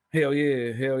 legend. Hell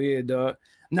yeah, dog.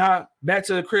 Now back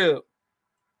to the crib.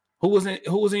 Who was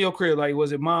in your crib? Like,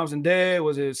 was it moms and dad?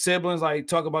 Was it siblings? Like,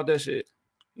 talk about that shit.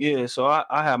 Yeah, so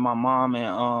I had my mom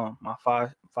and my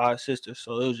five sisters.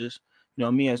 So it was just,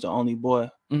 me as the only boy.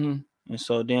 And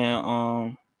so then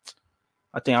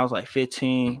I think I was like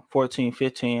 14,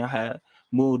 15. I had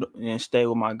moved and stayed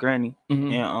with my granny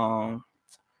and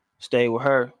stayed with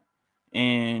her.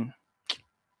 And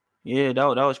yeah, that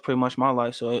was pretty much my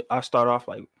life. So I started off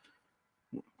like,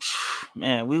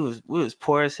 man, we was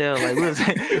poor as hell. Like we was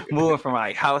moving from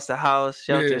like house to house,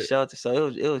 shelter to shelter. So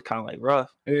it was kind of like rough.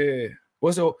 Yeah.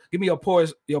 Give me your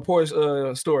poorest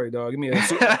story, dog. Give me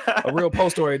a real poor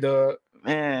story, dog.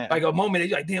 Man, like a moment that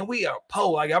you're like, damn, we are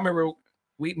poor. Like I remember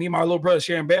me and my little brother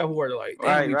sharing bad water. Like,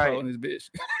 damn, we poor in this bitch.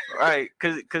 Right,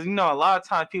 cause a lot of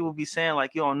times people be saying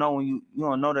like you don't know when you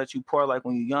don't know that you poor like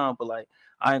when you're young, but like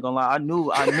I ain't gonna lie, I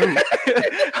knew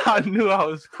I knew I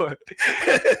was poor.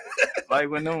 Like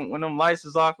when them lights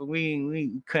was off and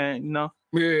we couldn't,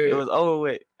 it was over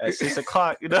with at 6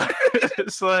 o'clock,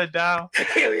 slow it down.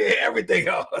 Hell yeah, everything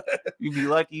off. You be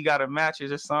lucky you got a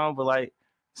mattress or something, but like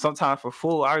sometimes for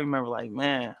food, I remember like,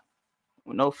 man,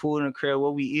 with no food in the crib,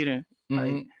 what we eating?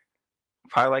 Like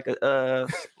probably like a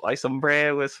like some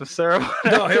bread with some syrup.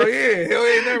 No, hell yeah,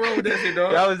 nothing wrong with that shit,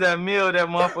 dog. That was that meal that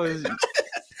motherfuckers.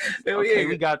 Hell yeah,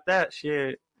 we got that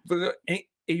shit. But do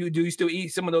you still eat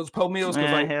some of those po meals?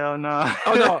 Man, like, hell no.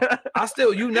 Oh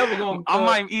no, you never gonna. I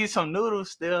might eat some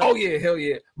noodles still. Oh yeah, hell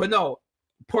yeah. But no,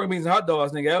 pork beans and hot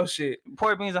dogs, nigga, that was shit.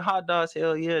 Pork beans and hot dogs,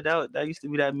 hell yeah, that used to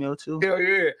be that meal too. Hell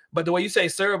yeah. But the way you say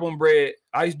syrup on bread,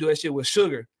 I used to do that shit with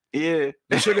sugar. Yeah,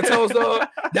 the sugar toast dog.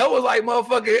 That was like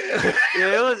motherfucking.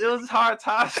 Yeah, it was hard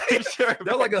times for sure. That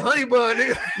was like a honey bun,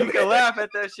 nigga. You can laugh at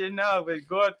that shit now, but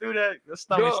going through that, your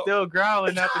stomach's still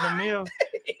growling after the meal.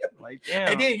 Like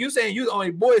damn. And then you saying you the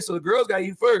only boy, so the girls gotta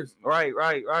eat first. Right.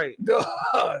 Dog,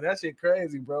 that shit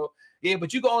crazy, bro. Yeah,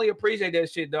 but you can only appreciate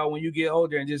that shit, dog, when you get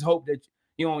older and just hope that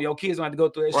your kids don't have to go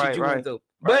through that shit you went through.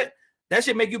 But that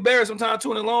shit make you better sometimes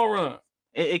too in the long run.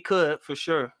 It could for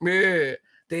sure. Yeah.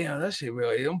 Damn, that shit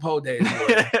really. Them po days,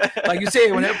 like you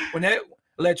said, when that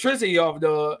electricity off,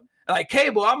 dog. Like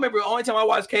cable, I remember the only time I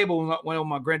watched cable was when I went to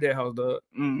my granddad's house, dog.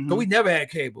 But we never had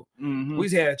cable. We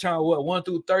just had channel 1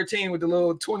 through 13 with the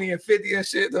little 20 and 50 and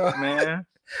shit, dog. Man,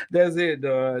 that's it,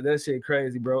 dog. That shit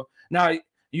crazy, bro. Now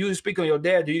you speak on your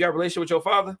dad. Do you got a relationship with your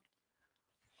father?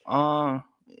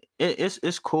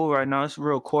 It's cool right now. It's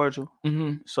real cordial.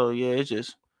 So yeah, it's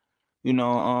just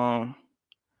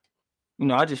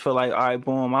I just feel like, all right,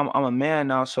 boom, I'm a man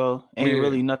now, so ain't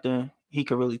really nothing he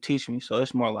could really teach me. So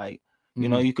it's more like,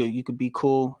 you could be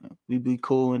cool, we be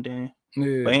cool, and then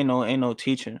but ain't no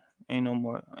teaching, ain't no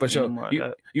more. For sure.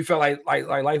 You felt like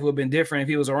life would have been different if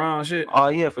he was around, shit. Oh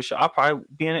yeah, for sure. I'll probably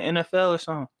be in the NFL or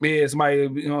something. Yeah, somebody,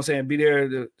 what I'm saying, be there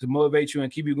to motivate you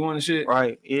and keep you going and shit.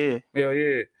 Right. Yeah. Hell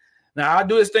yeah. Now I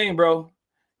do this thing, bro.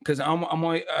 Because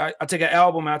I take an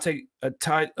album and I take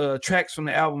tracks from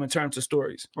the album and turn them to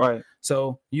stories. Right.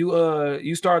 So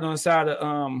you started on the side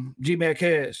of G-Man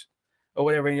Cash or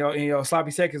whatever in your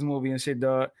Sloppy Seconds movie and shit,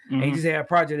 dog. And you just had a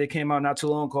project that came out not too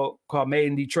long called Made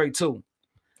in Detroit 2.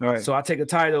 Right. So I take a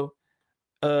title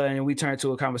and we turn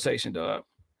to a conversation, dog.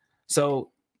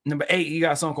 So number 8, you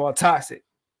got a song called Toxic.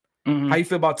 How you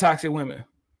feel about toxic women?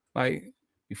 Like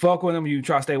you fuck with them, you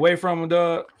try to stay away from them,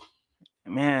 dog.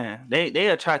 Man, they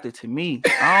attracted to me.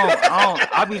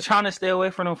 I be trying to stay away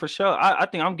from them for sure. I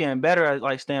think I'm getting better at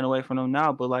like staying away from them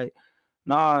now, but like,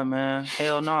 nah, man,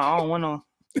 hell no, I don't want them.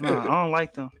 Nah, I don't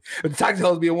like them. But the toxic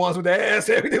hoes be the ones with the ass,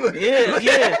 everything.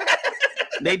 Yeah.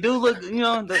 They do look,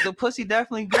 the pussy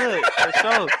definitely good for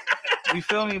sure. You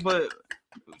feel me? But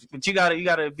you gotta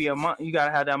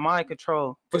have that mind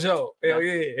control. For sure. Hell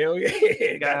yeah.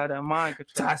 You gotta have that mind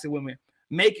control. Toxic women.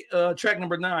 Make track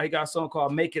number 9, he got a song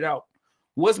called Make It Out.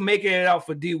 What's making it out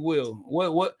for D Will?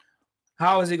 What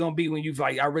how is it gonna be when you've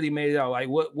like I really made it out? Like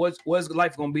what's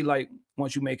life gonna be like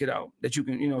once you make it out that you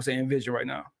can, say envision right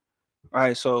now? All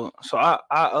right, so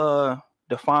I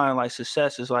define like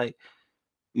success is like,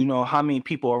 how many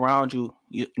people around you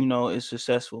is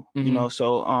successful.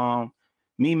 So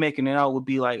me making it out would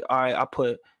be like, all right, I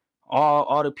put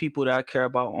all the people that I care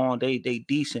about on, they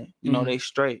decent, they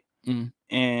straight.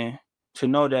 And to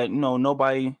know that,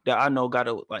 nobody that I know got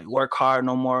to like work hard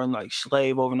no more and like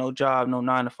slave over no job, no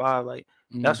 9 to 5. Like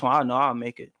that's when I know I'll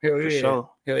make it. Hell for sure.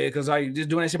 Hell yeah, because like just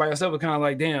doing that shit by yourself is kind of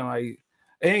like damn, like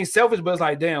it ain't selfish, but it's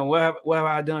like damn, what have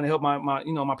I done to help my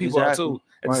my people out too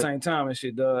at the same time and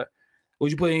shit, dog.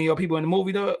 Would you put any of your people in the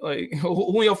movie, dog? Like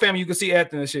who in your family you can see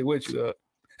acting and shit with you, dog?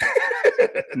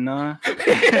 None.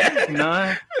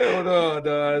 Oh no,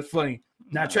 dog, it's funny.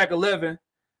 Now track 11,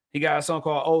 he got a song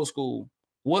called Old School.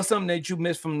 What's something that you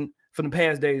missed from the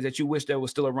past days that you wish that was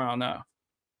still around now?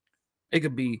 It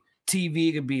could be TV,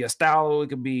 it could be a style, it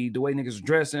could be the way niggas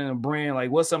dressing, a brand. Like,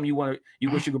 what's something you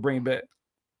wish you could bring back?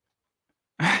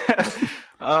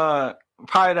 Probably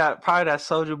that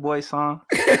Soulja Boy song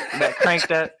that cranked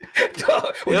that.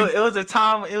 It was a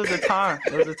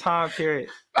time period.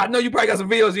 I know you probably got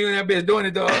some videos of you and that bitch doing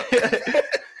it, dog.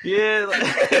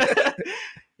 Yeah.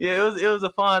 Yeah, it was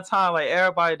a fun time.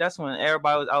 Like that's when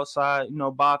everybody was outside,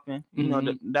 bopping.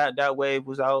 That wave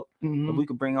was out. We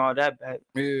could bring all that back.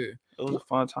 Yeah, it was a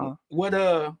fun time.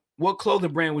 What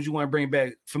clothing brand would you want to bring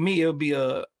back? For me, it would be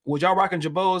would y'all rocking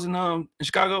Jabos in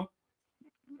Chicago?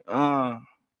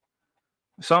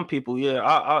 Some people, yeah.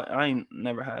 I ain't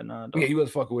never had none. Though. Yeah, you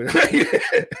was fucking with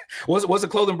it. What's a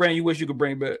clothing brand you wish you could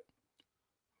bring back?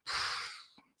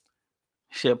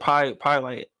 Shit, probably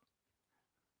like.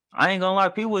 I ain't gonna lie,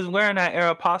 people was wearing that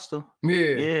Aeropostale.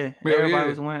 Yeah. Everybody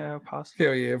was wearing Aeropostale.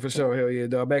 Hell yeah, for sure. Hell yeah,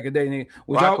 dog. Back in the day, nigga.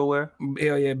 Rockaware.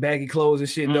 Hell yeah, baggy clothes and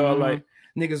shit, dog. Like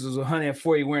niggas was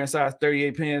 140 wearing size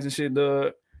 38 pants and shit,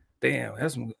 dog. Damn,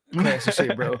 that's some classy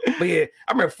shit, bro. But yeah,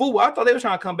 I remember FUBU. I thought they were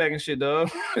trying to come back and shit, dog.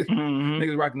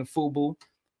 Niggas rocking the FUBU.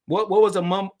 What was a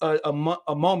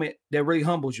moment that really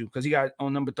humbled you? Because he got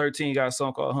on number 13, he got a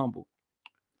song called Humble.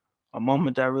 A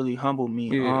moment that really humbled me.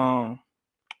 Yeah.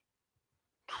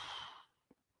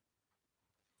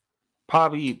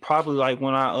 Probably like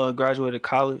when I graduated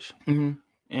college and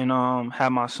had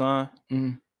my son.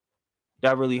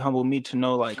 That really humbled me to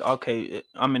know like, okay,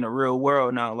 I'm in the real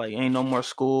world now. Like, ain't no more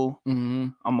school.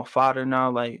 I'm a father now.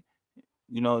 Like,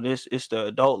 it's the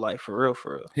adult life for real.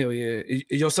 Hell yeah.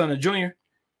 Is your son a junior?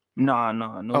 No.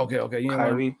 Okay. You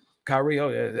know Kyrie. Oh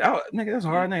yeah. Nigga, that's a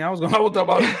hard name. I was talking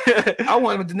about it. I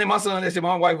wanted to name my son that shit.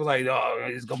 My wife was like, oh,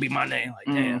 it's gonna be my name. Like,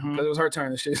 damn, because it was her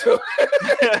turn and shit. So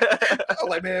I was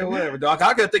like, man, whatever, dog.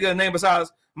 I couldn't think of a name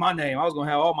besides my name. I was gonna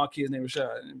have all my kids' names Shad.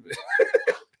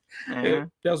 Yeah,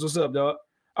 that's what's up, dog.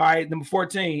 All right, number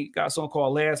 14 got a song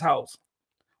called Last House.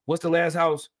 What's the last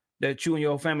house that you and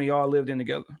your family all lived in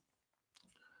together?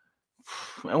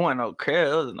 It wasn't no crib,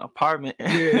 it was an apartment.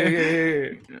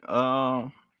 Yeah.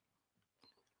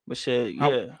 But shit,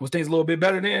 yeah. Was things a little bit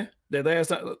better then? That last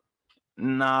time?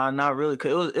 Nah, not really.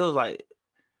 Cause it was like,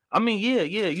 I mean, yeah.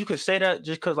 You could say that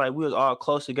just cause like we was all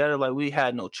close together. Like we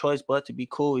had no choice but to be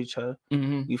cool with each other.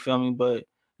 You feel me? But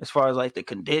as far as like the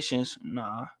conditions,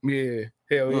 nah. Yeah,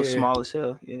 hell yeah. It was small as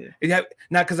hell. Yeah.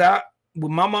 Now, cause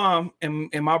with my mom and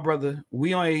my brother,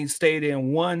 we only stayed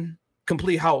in one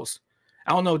complete house.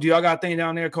 I don't know. Do y'all got a thing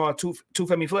down there called two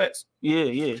family flats?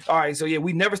 Yeah. All right. So yeah,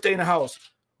 we never stayed in a house,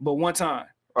 but one time.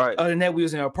 All right. Other than that, we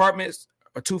was in apartments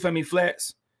or 2 family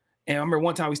flats. And I remember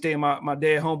one time we stayed in my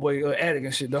dad homeboy attic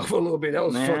and shit though for a little bit. That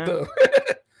was fucked up.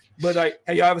 But like,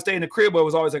 have y'all ever stayed in the crib or it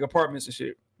was always like apartments and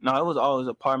shit? No, it was always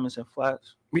apartments and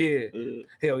flats. Yeah.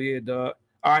 Hell yeah, dog.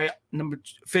 All right, number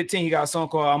 15, you got a song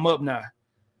called I'm Up Now.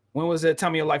 When was that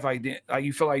time of your life like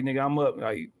you feel like nigga I'm up,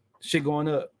 like shit going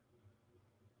up?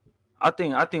 I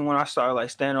think when I started like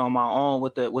standing on my own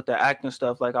with the acting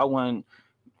stuff, like I wasn't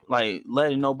like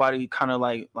letting nobody kind of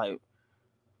like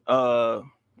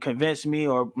convince me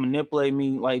or manipulate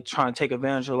me, like trying to take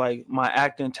advantage of like my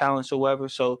acting talents or whatever.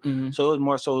 So so it was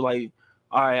more so like,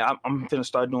 all right, I'm gonna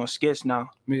start doing skits now.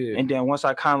 Yeah. And then once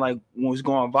I kind of like was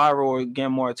going viral or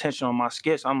getting more attention on my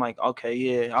skits, I'm like, okay,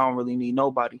 yeah, I don't really need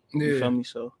nobody. You feel me?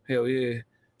 So hell yeah.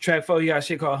 Track 4, you got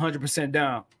shit called 100%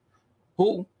 Down.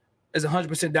 Who is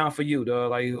 100% down for you, though?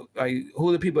 Like who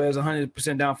are the people that's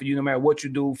 100% down for you, no matter what you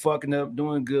do, fucking up,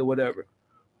 doing good, whatever?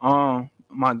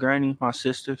 My granny, my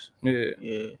sisters. Yeah.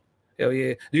 Yeah. Hell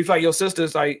yeah. Do you feel like your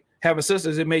sisters, like having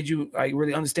sisters, it made you like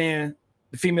really understand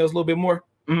the females a little bit more?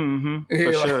 Mm-hmm. Yeah,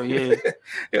 For like, sure, yeah.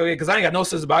 Hell yeah, because I ain't got no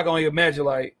sisters, but I can only imagine,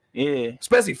 like, yeah,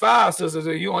 especially 5 sisters,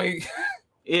 and you ain't.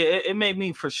 It made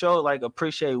me for sure like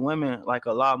appreciate women like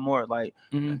a lot more, like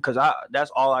because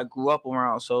that's all I grew up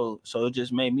around. So it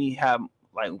just made me have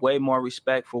like way more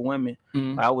respect for women.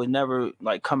 Like, I was never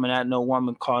like coming at no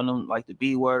woman calling them like the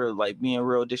B word or like being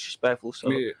real disrespectful. So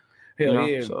yeah. Hell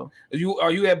yeah. So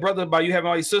are you that brother by you having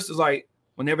all these sisters, like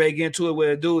whenever they get into it with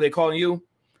a dude, they calling you?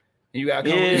 And you gotta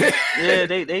come yeah,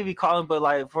 they be calling, but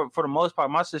like for the most part,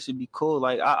 my sister be cool.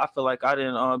 Like I feel like I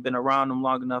didn't been around them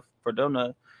long enough for them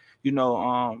to,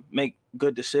 make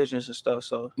good decisions and stuff.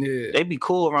 So they be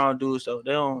cool around dudes, though.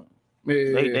 They don't.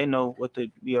 They know what to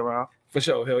be around. For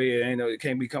sure, hell yeah, ain't no, it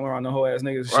can't be coming around the whole ass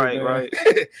niggas. Right, shit,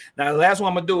 right. Now the last one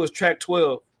I'm gonna do is track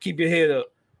 12. Keep your head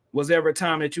up. Was there ever a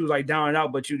time that you was like down and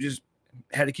out, but you just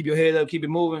had to keep your head up, keep it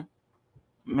moving?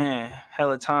 Man,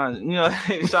 hella times.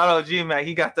 Shout out G Mac.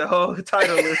 He got the whole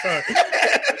title list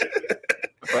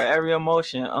for every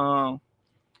emotion.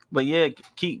 But yeah,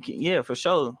 keep for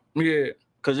sure. Yeah.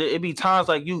 Cause it be times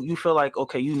like you feel like,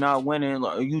 okay, you not winning,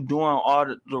 or you doing all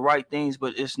the right things,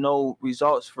 but it's no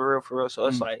results for real. So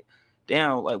it's like,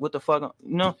 damn, like what the fuck,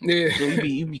 Yeah. So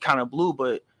you be kind of blue,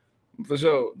 but for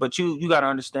sure. But you gotta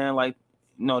understand, like,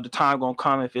 the time gonna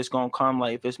come. If it's gonna come,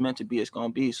 like if it's meant to be, it's gonna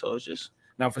be. So it's just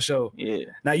now for sure. Yeah.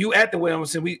 Now you acted with him,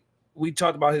 since we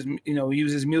talked about his, he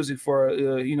used his music for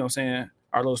saying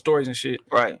our little stories and shit.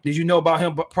 Right. Did you know about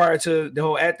him prior to the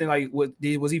whole acting? Like, was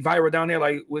he viral down there?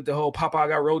 Like with the whole Popeye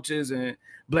got roaches and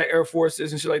Black Air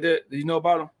Forces and shit like that? Did you know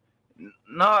about him?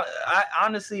 No, I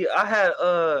honestly I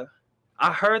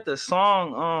heard the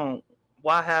song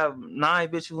Why Have 9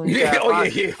 Bitches When You Got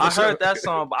 5? I heard that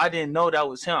song, but I didn't know that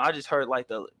was him. I just heard like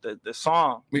the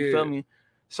song. You feel me?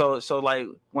 So like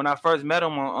when I first met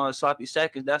him on Sloppy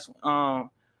Seconds, that's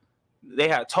they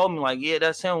had told me like, yeah,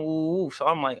 that's him. Woo, woo. So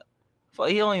I'm like,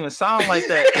 he don't even sound like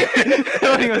that. He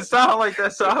don't even sound like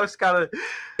that. So I was kind of,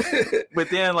 but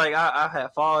then like I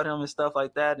had followed him and stuff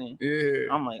like that, and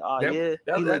I'm like, oh he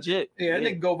legit. Yeah, that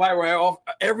nigga go viral off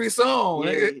every song.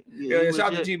 Yeah,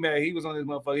 shout out to G Man. He was on this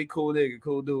motherfucker. He cool nigga,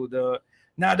 cool dude.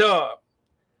 Now, dog,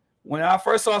 when I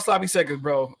first saw Sloppy Seconds,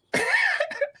 bro,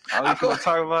 I was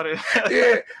talk about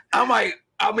it. I'm like,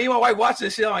 me and my wife watching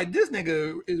this shit. I'm like, this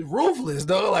nigga is ruthless,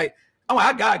 dog. Like, I'm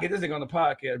like, I gotta get this nigga on the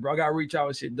podcast, bro. I gotta reach out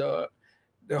and shit, dog.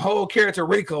 The whole character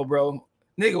Rico, bro.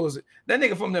 That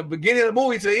nigga from the beginning of the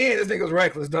movie to the end, this nigga was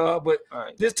reckless, dog. But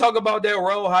just talk about that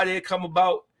role, how did it come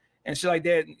about and shit like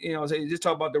that. Just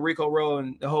talk about the Rico role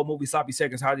and the whole movie Sloppy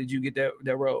Seconds. How did you get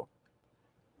that role?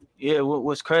 Yeah,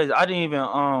 what's crazy, I didn't even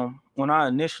when I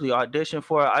initially auditioned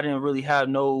for it, I didn't really have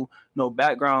no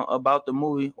background about the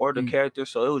movie or the character.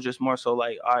 So it was just more so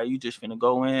like, all right, you just finna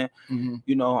go in,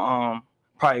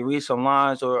 probably read some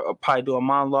lines or probably do a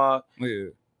monologue,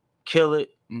 kill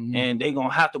it, and they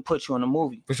gonna have to put you in the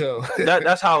movie. For sure.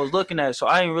 That's how I was looking at it. So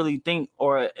I didn't really think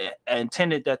or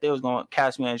intended that they was gonna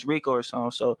cast me as Rico or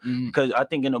something. So because I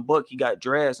think in the book he got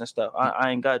dreads and stuff. I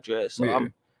ain't got dreads. So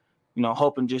I'm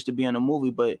hoping just to be in the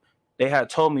movie. But they had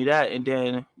told me that, and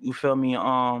then you feel me,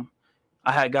 I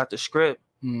had got the script.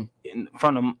 And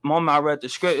from the moment I read the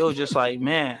script, it was just like,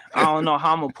 man, I don't know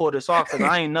how I'm gonna pull this off because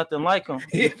I ain't nothing like him.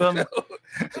 You feel me?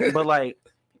 But like,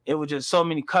 it was just so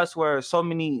many cuss words, so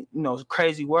many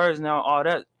crazy words now, all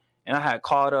that. And I had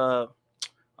called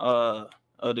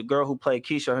the girl who played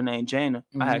Keisha, her name Jana.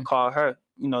 I had called her,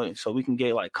 so we can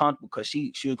get like comfortable because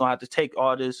she was gonna have to take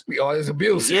all this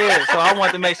abuse. Yeah, so I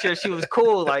wanted to make sure she was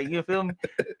cool, like, you feel me?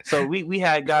 So we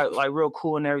had got like real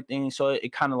cool and everything. So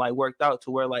it kind of like worked out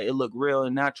to where like it looked real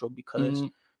and natural because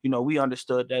we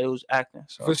understood that it was acting.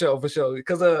 So. For sure.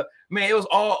 Because man, it was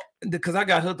all because I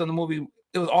got hooked on the movie.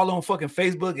 It was all on fucking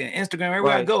Facebook and Instagram.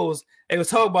 Everywhere it goes, it was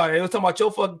talking about it. It was talking about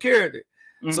your fucking character.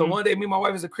 So one day, me and my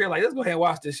wife was a crib like, let's go ahead and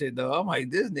watch this shit, though. I'm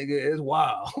like, this nigga is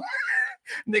wild.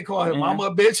 They call him mama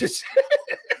a bitch.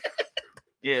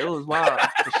 Yeah, it was wild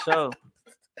for sure.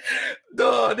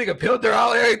 Duh, nigga peeled her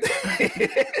out everything.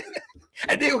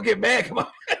 And they gonna get mad. Come on.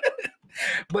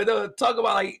 But talk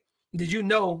about like, did you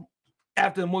know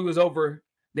after the movie was over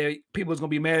that people was gonna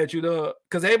be mad at you, though?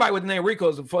 Because everybody with the name Rico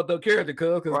is a fucked up character,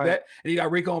 because that, and you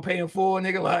got Rico on paying full,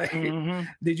 nigga. Like,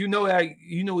 did you know that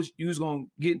you knew you was gonna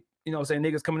get, you know, saying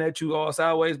niggas coming at you all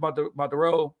sideways about the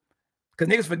role?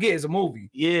 Because niggas forget it's a movie.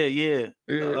 Yeah.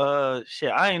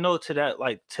 Shit, I didn't know to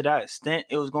that extent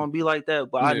it was gonna be like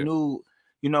that, but I knew.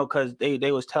 You know, because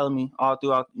they was telling me all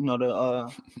throughout, you know,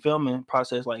 the filming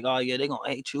process, like, oh, yeah, they going to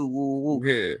hate you, woo, woo.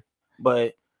 Yeah.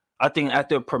 But I think at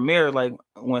the premiere, like,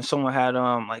 when someone had,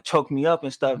 like, choked me up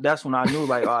and stuff, that's when I knew,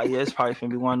 like, oh, yeah, it's probably going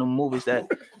to be one of them movies that,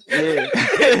 yeah.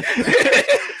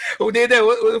 Who did that?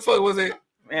 What the fuck was it?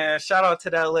 Man, shout out to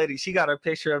that lady. She got a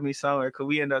picture of me somewhere, because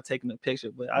we ended up taking a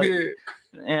picture. But,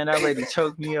 and that lady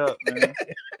choked me up, man,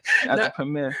 at the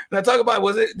premiere. Now, talk about,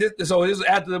 so this was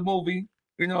after the movie.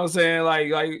 You know what I'm saying?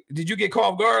 Like, did you get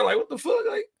caught off guard? Like, what the fuck?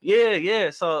 Like,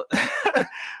 yeah. So,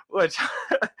 which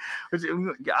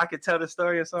I could tell the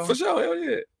story or something. For sure, hell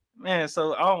yeah, man.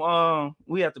 So,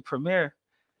 we at the premiere,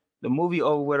 the movie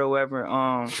over with or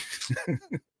whatever.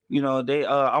 You know,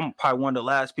 I'm probably one of the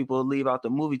last people to leave out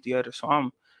the movie theater. So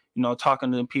I'm, you know,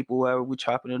 talking to the people, wherever we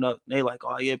chopping it up. They like,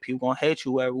 oh yeah, people gonna hate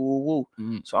you, wherever, woo woo.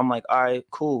 Mm-hmm. So I'm like, all right,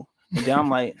 cool. And then I'm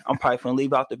like, I'm probably gonna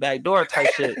leave out the back door type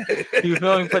shit. You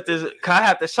feel me? Cause I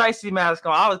have the shiesty mask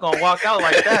on. I was gonna walk out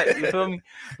like that. You feel me?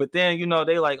 But then, you know,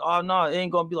 they like, oh no, it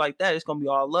ain't gonna be like that. It's gonna be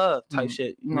all love type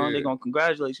shit. You know, they gonna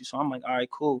congratulate you. So I'm like, all right,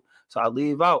 cool. So I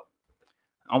leave out.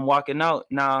 I'm walking out.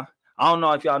 Now, I don't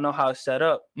know if y'all know how it's set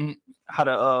up. How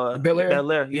to Bel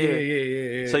Air.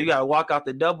 Yeah. So you gotta walk out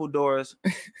the double doors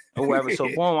or whatever. So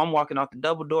boom, I'm walking out the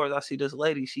double doors. I see this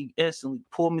lady. She instantly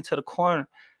pulled me to the corner.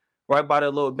 Right by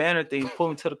that little banner thing, pull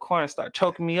me to the corner, start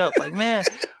choking me up. Like, man,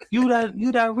 you that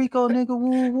Rico nigga,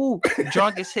 woo woo.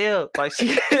 Drunk as hell. Like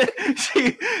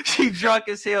she drunk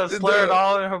as hell, slurred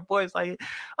all in her voice, like,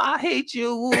 I hate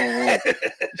you, woo woo.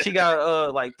 She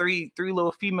got like three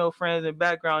little female friends in the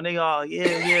background. They all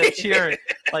yeah cheering.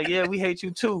 Like, yeah, we hate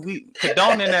you too. We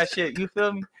condoning that shit. You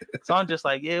feel me? So I'm just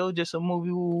like, yeah, it was just a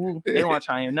movie, woo woo. They want to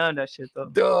try and none of that shit though.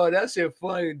 Dog, that shit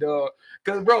funny, dog.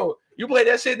 Cause bro, you play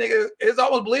that shit, nigga. It's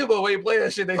almost believable when you play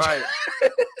that shit, nigga. Right.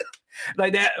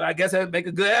 Like that, I guess that make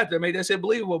a good actor, make that shit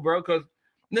believable, bro. Cause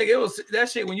nigga, it was that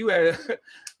shit when you had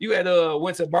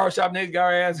went to barbershop, nigga, got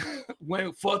her ass,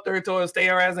 went fucked her, told her to stay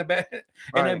her ass in bed,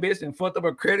 and that bitch and fucked up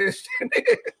her credit shit,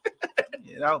 nigga.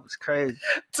 Yeah, that was crazy.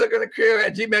 Took her to the crib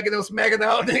at G-Mac and them smacking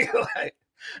out, nigga. Like,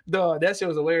 dog, that shit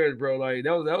was hilarious, bro. Like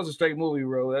that was a straight movie,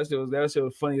 bro. That shit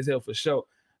was funny as hell for sure.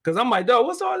 Cause I'm like, dog,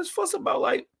 what's all this fuss about?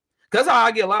 Like, that's how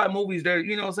I get a lot of movies there,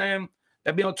 you know what I'm saying?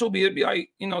 That be on Tubi, it'd be like,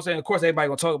 you know what I'm saying? Of course, everybody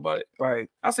gonna talk about it. Right.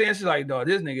 I say that shit like, dog,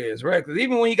 this nigga is reckless.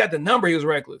 Even when he got the number, he was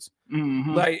reckless.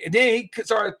 Mm-hmm. Like, and then he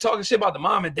started talking shit about the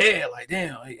mom and dad. Like,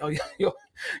 damn, like,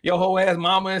 your whole ass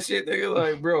mama and shit, nigga.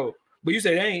 Like, bro. But you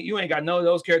say you ain't got none of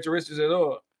those characteristics at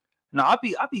all. No, I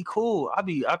be cool. I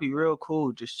be real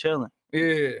cool, just chilling.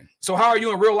 Yeah. So how are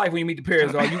you in real life when you meet the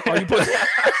parents? Are you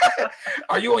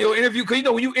are you on your interview? Cause you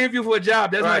know when you interview for a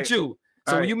job, that's not you.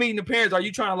 So when you meeting the parents, are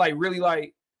you trying to like really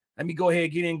like, let me go ahead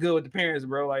and get in good with the parents,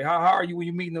 bro? Like how are you when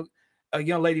you meeting a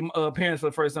young lady parents for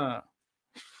the first time?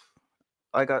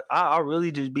 Like I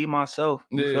really just be myself.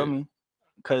 You feel me?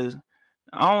 Cause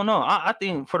I don't know. I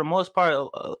think for the most part,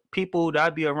 people that I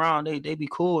be around, they be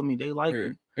cool with me. They like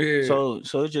me. Yeah. So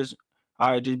it's just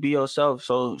all right. Just be yourself.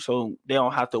 So they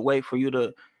don't have to wait for you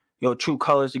to your true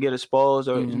colors to get exposed,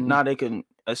 or now they can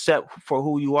accept for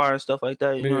who you are and stuff like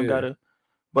that. You don't gotta.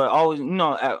 But always, I'm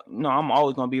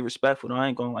always gonna be respectful. I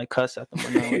ain't gonna like cuss at them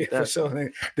or nothing like that. For sure,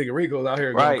 nigga Rico's out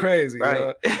here going crazy.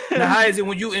 Right. Now, how is it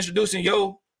when you introducing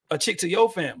a chick to your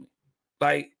family?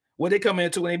 Like, what they come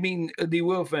into when they meeting D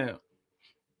Will fam?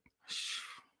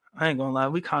 I ain't gonna lie,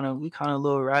 we kind of a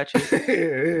little ratchet.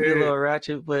 A little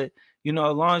ratchet, but you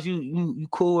know, as long as you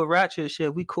cool with ratchet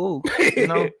shit, we cool. You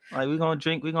know, like we gonna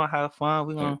drink, we gonna have fun,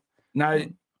 we gonna now.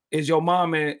 Is your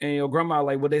mom and your grandma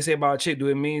like what they say about a chick? Do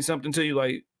it mean something to you?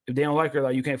 Like if they don't like her,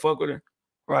 like you can't fuck with her?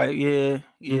 Right? Yeah.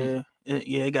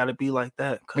 It got to be like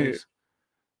that because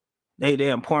they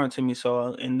important to me.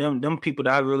 So and them people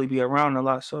that I really be around a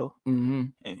lot. So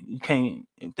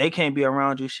if they can't be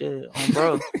around you, shit,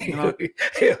 bro. You know?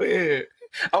 Hell yeah.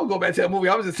 I would go back to that movie.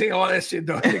 I was just seeing all that shit,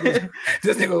 though.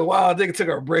 This nigga was wild. Nigga took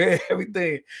her bread,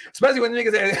 everything. Especially when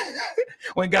niggas had,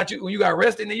 when you got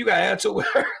arrested, and then you got attitude with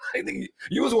her. Like, nigga,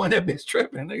 you was one that bitch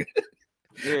tripping, nigga.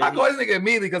 Yeah, I call this nigga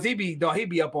immediately because he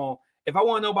be up on. If I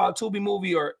want to know about a Tubi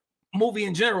movie or movie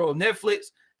in general, Netflix,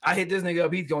 I hit this nigga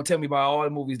up. He's gonna tell me about all the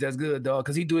movies that's good, dog.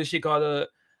 Because he do this shit called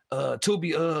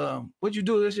Tubi. What'd you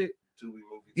do this shit?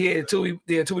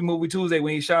 Tubi Movie Tuesday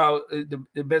when he shot out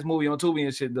the best movie on Tubi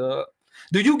and shit.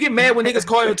 Do you get mad when niggas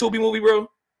call it a Tubi movie, bro?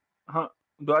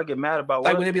 Do I get mad about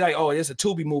like what? when they be like, "Oh, it's a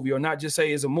Tubi movie," or not just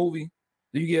say it's a movie?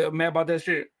 Do you get mad about that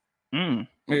shit? Yeah,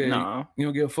 no, you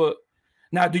don't give a fuck.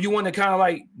 Now, do you want to kind of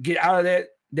like get out of that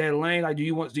lane? Like, do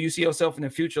you see yourself in the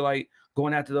future like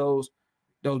going after those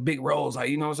big roles? Like,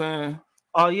 you know what I'm saying?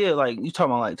 Oh yeah, like you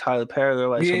talking about like Tyler Perry or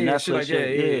like some Netflix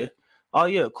shit. Yeah. Oh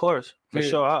yeah, of course, for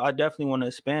sure. I definitely want to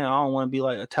expand. I don't want to be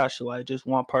like attached to like just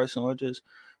one person or just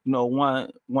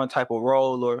one type of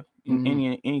role or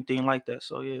anything like that.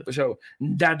 So yeah, for sure.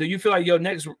 Now, do you feel like your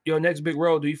next big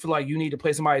role? Do you feel like you need to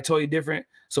play somebody totally different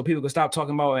so people can stop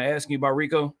talking about and asking you about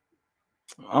Rico?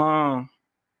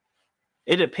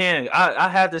 It depends. I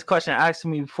had this question asked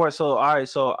me before. So all right,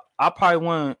 so I probably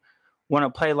want to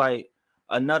play like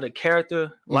another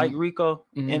character like Rico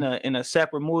in a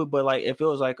separate movie, but like if it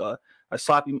was like a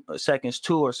Sloppy Seconds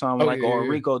 2 or something or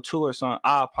Rico 2 or something,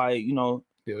 I'll probably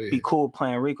be cool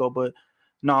playing Rico. But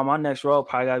no, my next role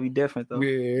probably gotta be different though.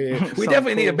 Yeah. We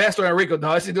definitely need a backstory on Rico,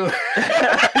 dog. She do.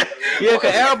 Yeah,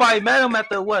 because everybody met him at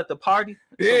the party.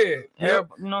 Yeah, so,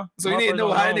 so you need to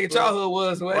know how that nigga childhood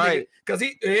was, right? Because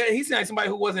he seemed like somebody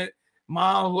who wasn't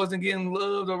mom, who wasn't getting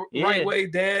loved the right way,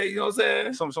 dad. You know what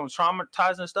I'm saying? Some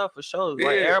traumatizing stuff for sure.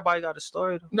 Like everybody got a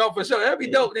story. No, for sure. That'd be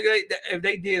dope, nigga. If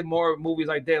they did more movies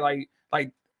like that,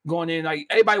 like going in, like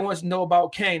everybody wants to know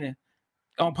about Kanan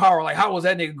on Power. Like, how was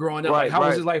that nigga growing up? Like, how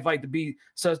was his life like to be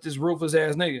such this ruthless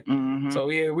ass nigga? So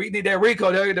yeah, we need that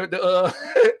Rico, the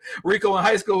Rico in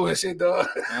high school and shit, dog.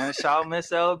 Man, shout out Miss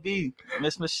LB,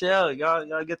 Miss Michelle,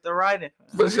 y'all get the writing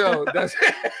for sure. That's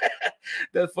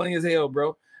funny as hell,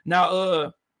 bro.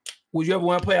 Now, would you ever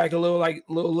want to play like a little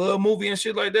love movie and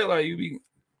shit like that? Like you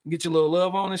get your little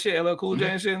love on and shit, LL Cool J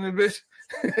and shit in this bitch.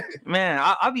 Man,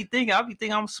 I be thinking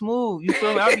I'm smooth. You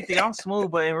feel me? I be thinking I'm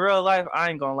smooth, but in real life, I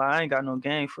ain't gonna lie, I ain't got no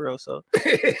game for real. So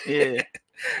yeah,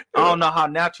 I don't know how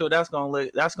natural that's gonna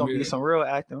look. That's gonna be some real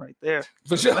acting right there.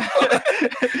 For sure.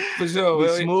 For sure.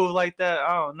 Be smooth like that.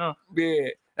 I don't know. Yeah.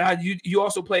 Now you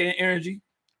also play in Energy,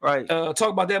 right?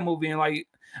 Talk about that movie and like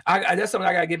I that's something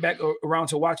I gotta get back around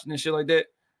to watching and shit like that.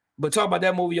 But talk about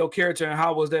that movie, your character, and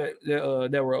how was that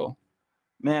role?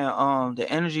 Man,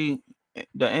 the Energy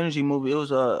movie, it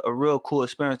was a real cool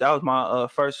experience. That was my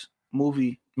first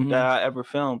movie that I ever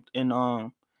filmed,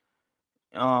 and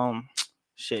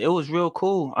shit, it was real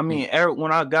cool. I mean,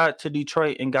 when I got to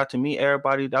Detroit and got to meet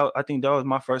everybody, I think that was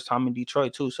my first time in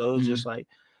Detroit too. So it was just like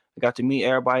I got to meet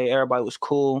everybody. Everybody was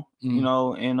cool,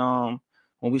 and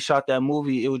when we shot that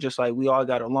movie, it was just like we all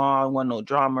got along, wasn't no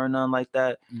drama or nothing like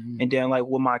that. And then like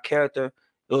with my character,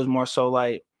 it was more so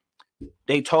like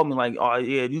they told me like, oh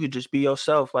yeah, you could just be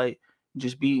yourself, like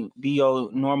just be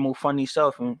your normal funny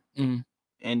self, and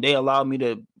they allowed me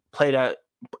to play that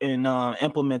and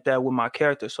implement that with my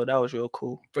character. So that was real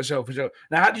cool. For sure.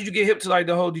 Now, how did you get hip to like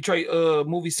the whole Detroit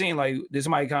movie scene? Like, did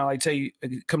somebody kind of like tell you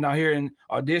come down here and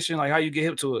audition? Like, how you get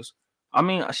hip to us? I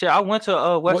mean, shit, I went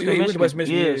to West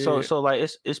Michigan. Yeah, so like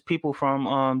it's people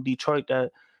from Detroit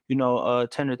that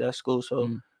attended that school.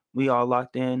 So we all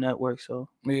locked in network. So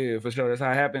yeah, for sure, that's how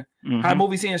it happened. How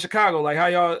movie scene in Chicago? Like how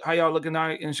y'all looking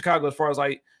out in Chicago as far as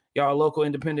like y'all local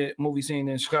independent movie scene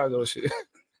in Chicago? Shit.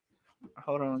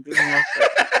 Hold on, give me one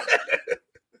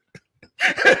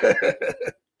second.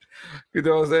 You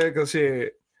know what I'm saying? Cause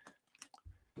shit.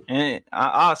 And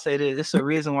I'll say this. It's the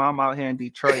reason why I'm out here in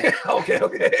Detroit.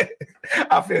 Okay.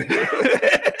 I feel you.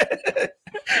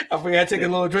 I forgot to take a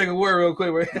little drink of water real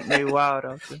quick. Right? They wild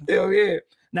out there. Hell yeah.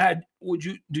 Now,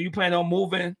 do you plan on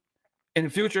moving in the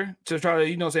future to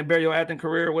try to, bury your acting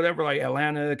career or whatever, like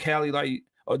Atlanta, Cali, like,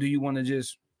 or do you want to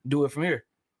just do it from here?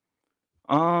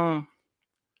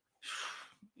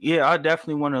 Yeah, I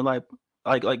definitely want to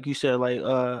like you said, like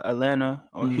Atlanta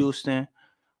or Houston.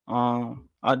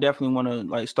 I definitely want to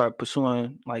like start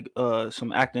pursuing like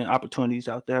some acting opportunities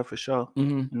out there for sure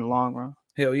in the long run.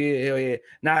 Hell yeah.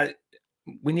 Now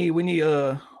we need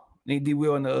D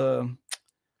Will in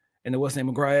the what's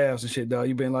name McGraw-Avs and shit, dog.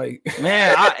 You been like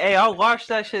man, I watched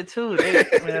that shit too.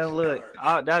 Man, look,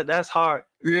 that's hard.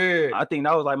 Yeah, I think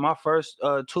that was like my first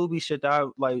Tubi shit that I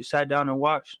like sat down and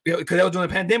watched. Yeah, because that was during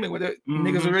the pandemic when the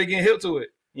niggas were really getting hip to it.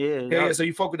 Yeah. So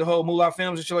you fuck with the whole Moolah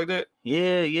Films and shit like that.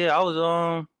 Yeah. I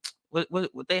was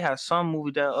what they had some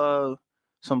movie that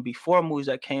some before movies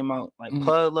that came out like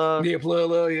Plug Love. Yeah, Plug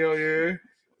Love. Yeah.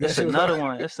 It's another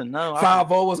one.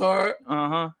 5-0 was hard.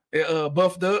 Yeah,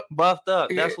 Buffed Up.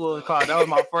 Yeah. That's what it was called. That was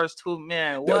my first two.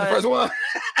 Man, what? That was the first one.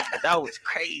 That was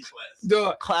crazy.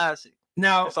 Dog. Classic.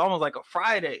 Now it's almost like a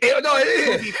Friday. No,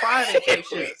 it is. Friday type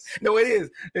shit. No, it is.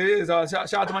 It is.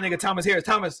 Shout out to my nigga Thomas Harris.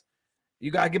 Thomas,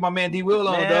 you gotta get my man D Will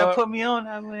on, dog. Put me on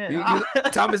that, man.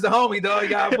 Thomas the homie, dog. You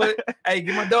gotta put. Hey,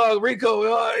 get my dog Rico.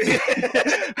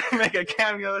 Make a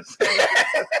cameo.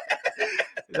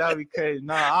 That'd be crazy.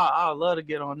 No, I'd love to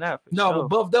get on that. But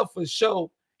Buffed Up for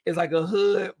sure is like a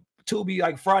hood Tubi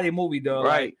like Friday movie, dog.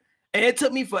 Right. Like, and it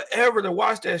took me forever to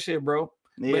watch that shit, bro.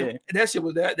 Yeah, but that shit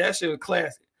was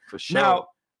classic. For sure. Now,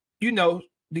 you know,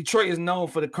 Detroit is known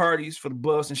for the Cardis, for the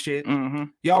bus and shit. Mm-hmm.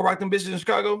 Y'all rock them bitches in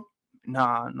Chicago?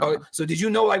 Nah. So did you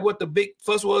know like what the big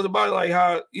fuss was about it? Like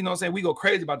how, you know what I'm saying, we go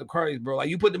crazy about the Cardis, bro. Like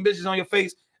you put them bitches on your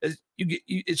face,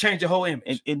 it changed your whole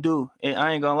image. It do.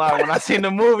 I ain't gonna lie. When I seen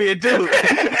the movie, it do.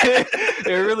 It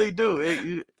really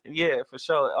do. Yeah, for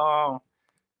sure.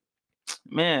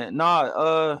 Man,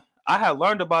 I had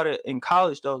learned about it in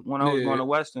college though when I was going to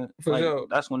Western. For sure.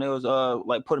 That's when it was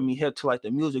like putting me hip to like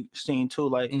the music scene too,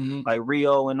 like like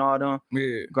Rio and all them.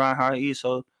 Yeah. Grind Hard E.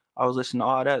 So I was listening to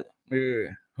all that.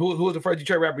 Yeah. Who was the first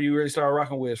Detroit rapper you really started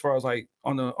rocking with as far as like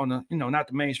on the you know, not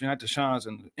the mainstream, not the Shans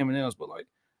and Eminems, but like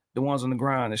the ones on the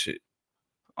grind and shit?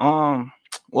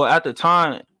 Well, at the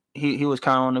time he was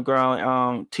kind of on the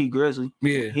ground. T Grizzly.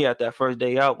 Yeah. He had that first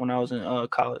day out when I was in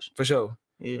college. For sure.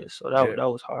 Yeah, so that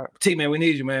was hard. T, man, we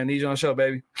need you, man. Need you on the show,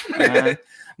 baby.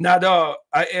 Nah, dog,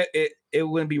 it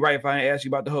wouldn't be right if I didn't ask you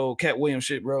about the whole Cat Williams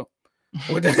shit, bro.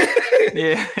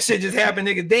 Yeah. Shit just happened,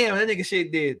 nigga. Damn, that nigga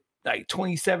shit did like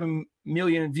 27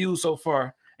 million views so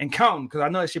far and counting, because I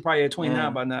know that shit probably had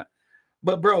 29 by now.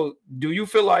 But, bro, do you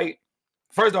feel like,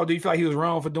 first off, do you feel like he was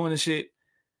wrong for doing this shit?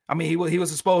 I mean, he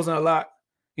was exposing a lot,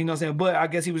 you know what I'm saying? But I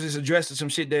guess he was just addressing some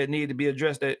shit that needed to be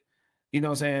addressed that, you know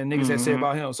what I'm saying, niggas had said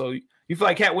about him. So you feel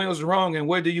like Cat Williams was wrong, and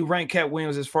where do you rank Cat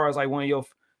Williams as far as like one of your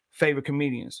favorite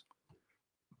comedians?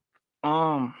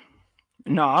 No,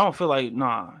 I don't feel like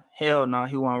hell no,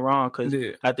 he wasn't wrong, because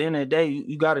at the end of the day,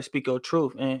 you got to speak your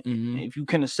truth, and if you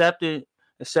can accept it.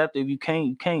 If you can't,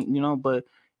 you can't, you know. But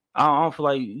I don't feel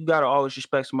like you got to always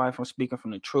respect somebody from speaking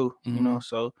from the truth, you know.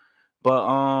 So,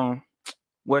 but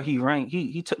where he ranked,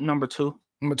 he took number 2.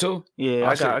 Number 2? Yeah,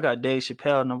 I got Dave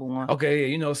Chappelle number 1. Okay, yeah,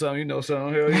 you know something.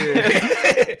 Hell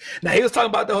yeah. Now he was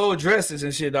talking about the whole dresses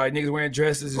and shit, like niggas wearing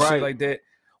dresses and shit like that.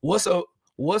 What's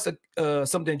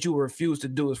something that you refuse to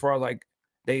do as far as like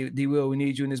D Will, we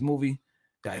need you in this movie?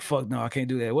 Like fuck no, I can't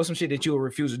do that. What's some shit that you would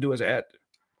refuse to do as an actor?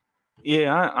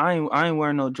 Yeah, I ain't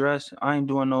wearing no dress. I ain't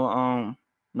doing no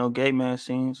gay man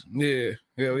scenes. Yeah,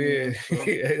 hell yeah.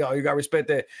 You gotta respect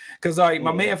that. Cause like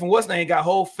my man from what's name got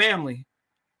whole family.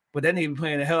 But that nigga be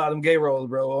playing the hell out of them gay roles,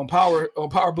 bro. On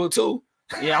Power Book 2.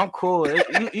 Yeah, I'm cool.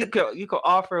 You could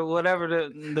offer whatever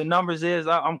the numbers is.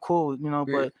 I'm cool, you know.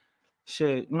 But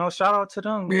shit, you know, shout out to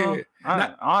them. You know?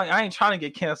 I ain't trying to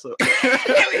get canceled.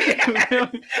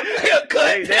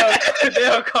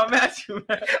 They'll come at you,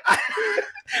 man.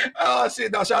 Oh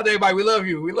shit! No, shout out to everybody. We love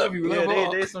you. We love you. We love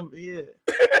all.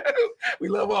 We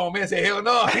love all. Man, say hell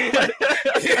no.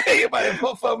 Everybody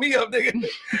fuck me up, nigga.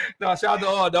 No, shout out to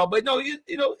all, dog. But no, you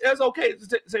know that's okay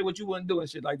to say what you wouldn't do and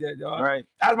shit like that, dog. Right.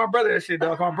 Ask my brother that shit,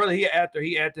 dog. My brother, he an actor.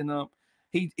 He acting.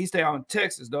 He stay out in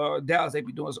Texas, dog. Dallas, they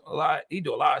be doing a lot. He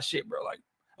do a lot of shit, bro. Like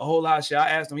a whole lot of shit. I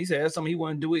asked him. He said that's something he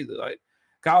wouldn't do either. Like.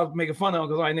 I was making fun of him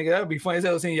because like nigga, that'd be funny as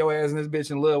hell seeing your ass in this bitch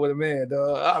in love with a man,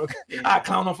 dog. I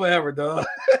clown him forever, dog.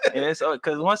 Yeah, it's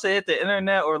because once they hit the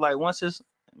internet or like once it's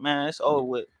it's over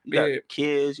with. You got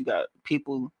kids, you got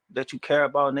people that you care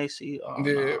about, and they see.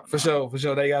 For sure.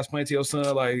 They got explain to your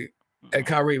son like, hey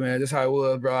Kyrie, man, this how it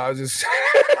was, bro. I was just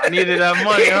I needed that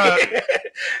money,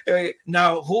 huh?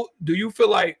 Now, who do you feel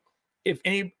like if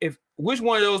which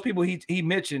one of those people he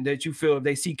mentioned that you feel if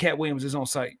they see Cat Williams is on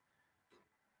site?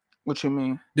 What you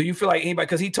mean? Do you feel like anybody?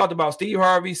 Because he talked about Steve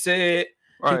Harvey said,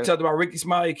 he talked about Ricky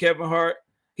Smiley, Kevin Hart,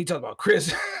 he talked about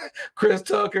Chris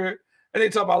Tucker, and they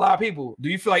talk about a lot of people. Do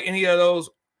you feel like any of those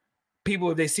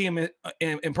people, if they see him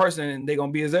in person, they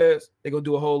gonna be his ass? They gonna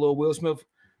do a whole little Will Smith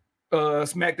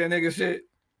smack that nigga shit?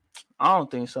 I don't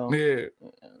think so. Yeah.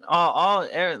 All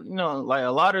you know, like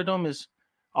a lot of them is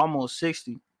almost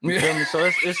 60. You feel me? So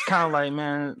it's kind of like,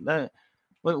 man, that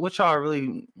what y'all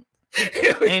really.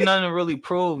 Ain't nothing to really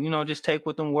prove, you know. Just take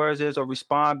what them words is or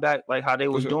respond back like how they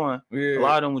was doing. A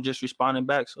lot of them were just responding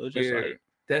back, so it's just like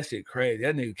that shit crazy.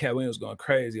 That nigga Cat Williams was going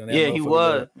crazy on that. Yeah, he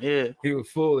was. Yeah, he was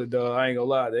fooling, dog. I ain't gonna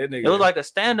lie. That nigga. It was like a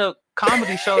stand-up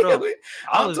comedy show, though.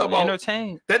 I was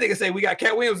entertained. That nigga say we got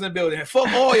Cat Williams in the building.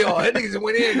 Fuck all y'all. That nigga just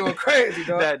went in going crazy,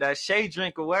 dog. that shade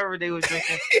drink or whatever they was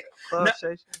drinking.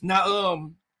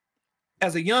 Now,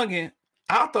 as a youngin,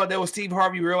 I thought that was Steve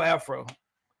Harvey real afro.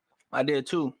 I did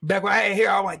too. Back when I had hair,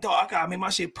 I was like, dog, I gotta make my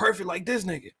shit perfect like this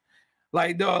nigga.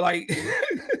 Like, dog, like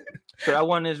So that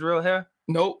wasn't his real hair?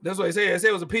 Nope, that's what they said. They said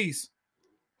it was a piece.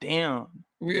 Damn.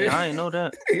 Yeah, I didn't know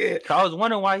that. Yeah. I was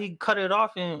wondering why he cut it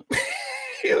off and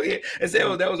Hell yeah. They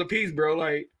said that was a piece, bro.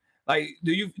 Like,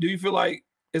 do you feel like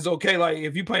it's okay? Like,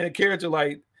 if you playing a character,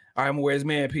 like, all right, I'm gonna wear his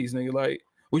man piece, nigga. Like,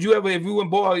 would you ever, if you went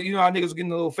bald, you know how nniggas was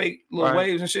getting a little fake little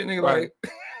waves and shit, nigga, like,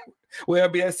 will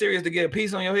it be that serious to get a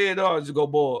piece on your head, or just go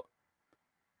bald?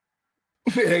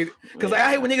 Because like,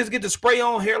 I hate when niggas get the spray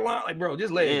on hairline. Like, bro,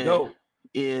 just let it go.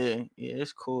 Yeah,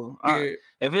 it's cool.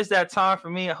 If it's that time for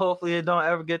me, hopefully it don't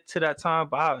ever get to that time.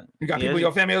 But you got people in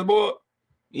your family that's bald?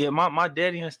 Yeah, my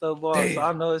daddy and stuff bald, so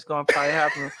I know it's gonna probably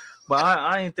happen. But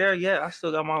I ain't there yet. I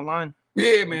still got my line.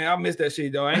 Yeah, man, I miss that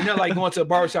shit though. I ain't nothing like going to a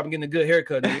barbershop and getting a good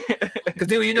haircut, because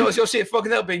then you know it's your shit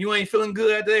fucking up and you ain't feeling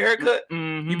good after the haircut.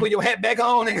 You put your hat back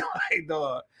on and like,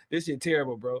 dog, this shit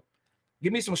terrible, bro.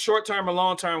 Give me some short-term or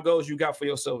long-term goals you got for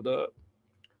yourself, dog.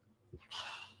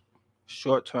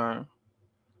 Short-term.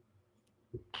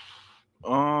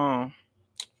 I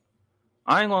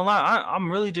ain't gonna lie. I'm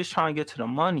really just trying to get to the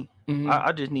money.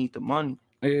 I just need the money.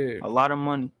 Yeah, a lot of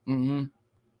money.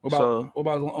 What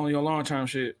about on your long-term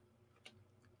shit?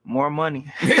 More money.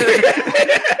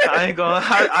 I ain't gonna.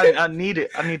 I need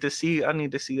it. I need to see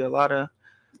a lot of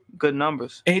good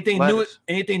numbers. Anything new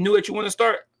that you want to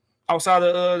start outside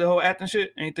of the whole acting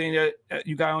shit? Anything that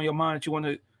you got on your mind that you want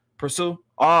to pursue?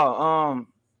 What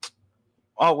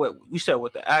you said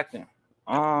with the acting?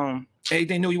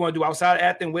 Anything new you want to do outside of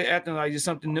acting, with acting, like just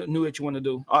something new that you want to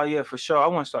do? Oh yeah, for sure. I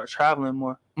want to start traveling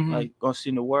more, like go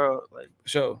see the world, like for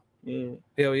sure. Yeah.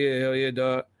 Hell yeah,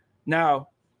 dog. Now,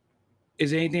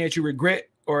 is there anything that you regret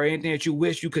or anything that you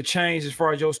wish you could change as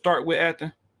far as your start with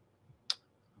acting?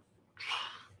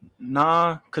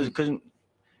 Nah, cause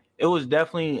it was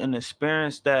definitely an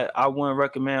experience that I wouldn't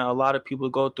recommend a lot of people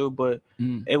go through, but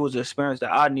it was an experience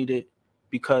that I needed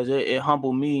because it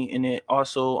humbled me, and it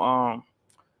also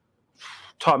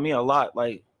taught me a lot,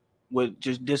 like with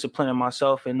just disciplining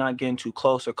myself and not getting too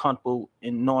close or comfortable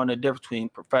and knowing the difference between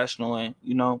professional and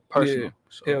personal. Yeah.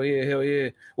 So. Hell yeah.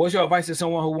 What's your advice to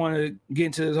someone who want to get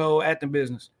into this whole acting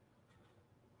business?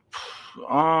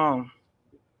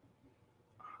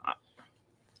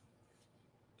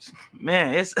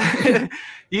 Man, it's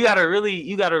you gotta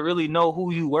really know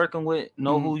who you working with,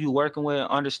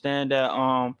 understand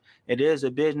that it is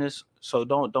a business, so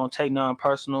don't take nothing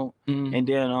personal, and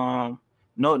then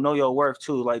know your worth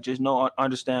too. Like just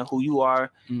understand who you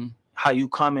are, how you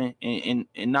coming, and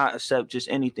not accept just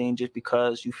anything just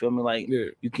because you feel me like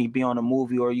you can be on a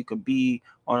movie or you can be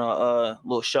on a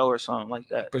little show or something like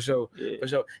that. For sure.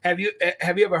 Have you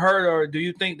ever heard, or do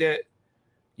you think that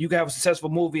you can have a successful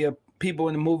movie if people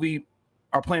in the movie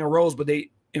are playing roles but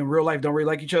they in real life don't really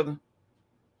like each other?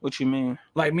 What you mean?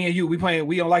 Like me and you, we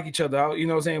don't like each other, you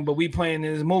know what I'm saying? But we playing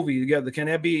in this movie together. Can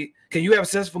you have a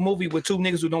successful movie with two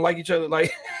niggas who don't like each other?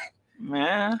 Like,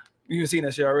 man, you seen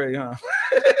that shit already, huh?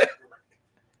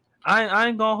 I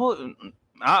ain't gonna hold.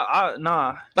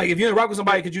 Nah. Like if you're in rock with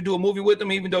somebody, could you do a movie with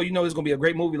them, even though you know it's gonna be a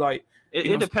great movie? Like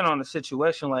it depends on the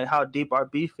situation, like how deep our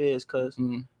beef is. Cause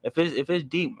if it's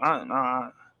deep,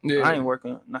 I ain't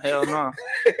working. Hell no.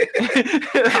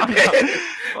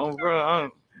 Oh,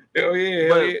 bro. Hell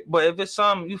yeah. But if it's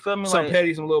some, you feel me, some like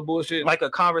petty, some little bullshit, like a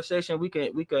conversation, we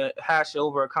could hash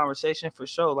over a conversation for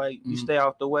sure. Like you stay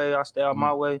out the way, I stay out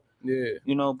my way. Yeah,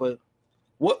 you know. But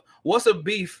what's a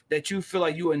beef that you feel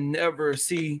like you would never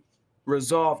see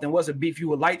resolved, and what's a beef you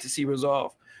would like to see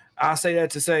resolved? I say that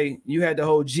to say you had the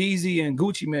whole Jeezy and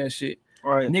Gucci Man shit.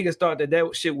 Right. Niggas thought that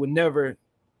shit would never,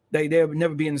 they would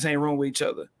never be in the same room with each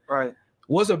other. Right.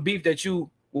 What's a beef that you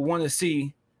would want to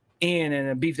see end, and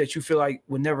a beef that you feel like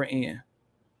would never end?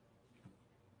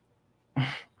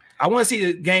 I want to see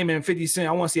the Game and 50 Cent.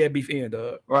 I want to see that beef end,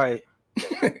 dog. Right.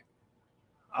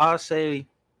 I'll say,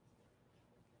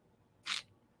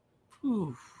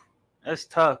 that's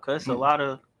tough. Cause it's a lot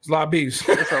of beefs.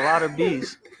 It's a lot of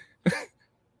beefs.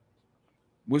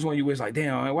 Which one you wish like,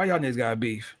 damn, why y'all niggas got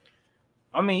beef?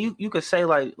 I mean, you could say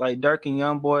like Dirk and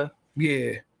Youngboy.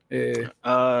 Yeah.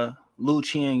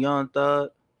 Lucci and Young Thug.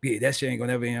 Yeah, that shit ain't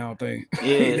gonna never end, I don't think.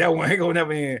 Yeah. That one ain't gonna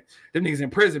never end. Them niggas in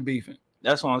prison beefing.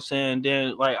 That's what I'm saying.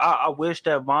 Then like I wish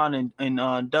that Von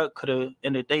and Duck could have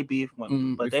ended their beef,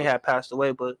 but they had passed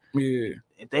away. But yeah,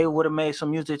 if they would have made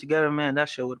some music together, man, that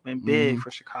shit would have been big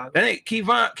for Chicago. That ain't King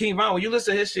Von. When you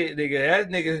listen to his shit,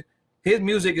 nigga, his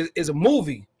music is a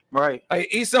movie. Right. Like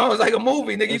each song is like a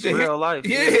movie, nigga. It's real life.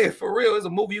 Yeah, for real. It's a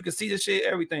movie. You can see the shit,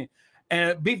 everything.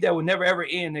 And beef that would never ever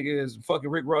end, nigga, is fucking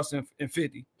Rick Ross and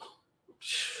 50.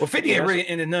 Well, 50 ain't really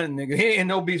ended nothing, nigga. He ain't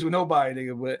no beefs with nobody,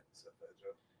 nigga. But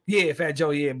yeah, Fat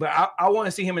Joe, yeah. But I want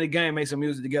to see him in the Game make some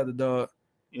music together, dog.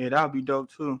 Yeah, that would be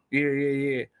dope too.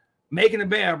 Yeah. Making a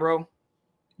band, bro.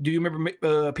 Do you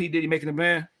remember P. Diddy making a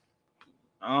band?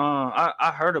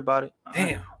 I heard about it.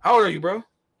 Damn. How old are you, bro?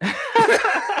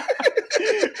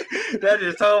 That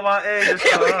just told my age.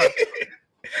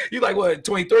 You like what,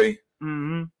 23?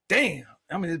 Mm-hmm. Damn.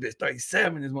 I mean, this bitch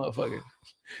 37, this motherfucker.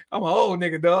 I'm an old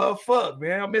nigga, dog. Fuck,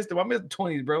 man. I missed the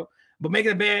 20s, bro. But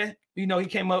making a band, you know, he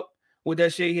came up with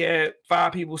that shit. He had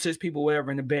 5 people, 6 people, whatever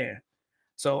in the band.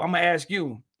 So I'm gonna ask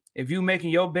you, if you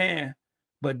making your band,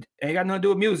 but ain't got nothing to do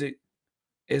with music,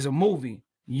 is a movie,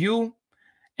 you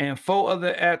and 4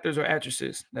 other actors or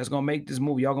actresses that's gonna make this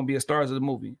movie. Y'all gonna be the stars of the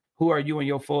movie. Who are you and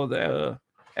your 4 other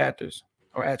actors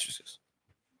or actresses?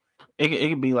 It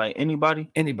could be like anybody.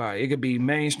 Anybody. It could be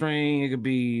mainstream. It could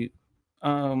be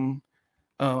underground,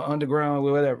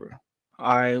 whatever.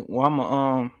 All right. Well, I'm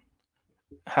gonna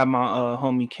have my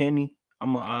homie Kenny.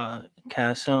 I'm gonna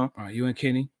cast him. All right, you and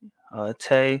Kenny.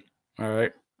 Tay. All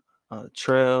right.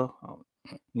 Trail.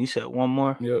 You said one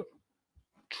more. Yep.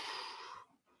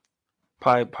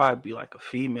 Probably be like a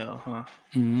female, huh?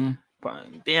 Mm-hmm.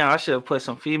 Damn, I should have put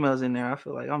some females in there. I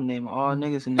feel like I'm naming all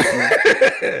niggas in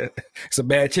this. It's a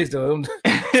bad chicks though.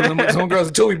 Some girls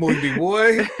in Tubi movie,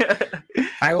 boy. I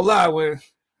ain't gonna lie, when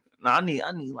I need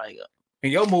like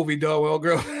in your movie, dog, well,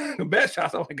 girl, the best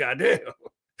shots. I'm like, goddamn.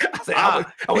 I said, I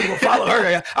went to go follow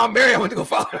her. I'm married. I went to go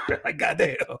follow her. Like,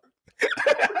 goddamn.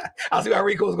 I see how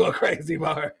Rico's going crazy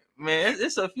about her. Man,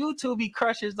 it's a few Tubi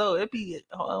crushes though. It be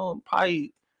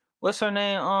probably what's her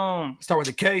name? Start with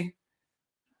a K.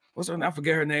 What's her name? I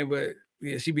forget her name, but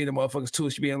yeah, she be in the motherfuckers too.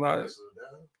 She be in a lot of.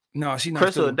 No, she not.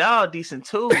 Crystal Dow decent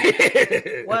too.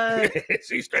 What?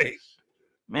 She's straight.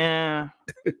 Man,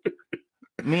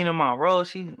 Mina Monroe,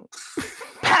 she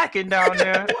packing down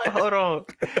there. Hold on,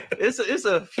 it's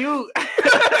a few.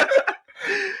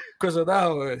 Crystal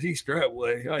Dow, he's strapped,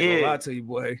 boy. I ain't gonna lie to you,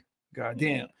 boy. God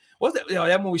damn. What's that? Yo,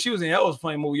 that movie she was in, that was a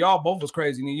funny movie. Y'all both was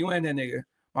crazy. You and that nigga.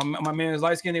 My man is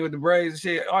light skinned with the braids and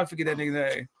shit. Oh, I forget that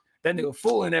nigga's name. That nigga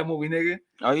fool in that movie, nigga.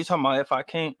 Oh, you talking about If I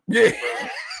Can't? Yeah.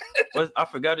 I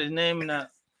forgot his name and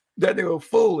that. That nigga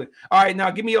fooling. All right,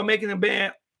 now give me your making a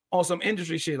band on some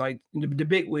industry shit, like the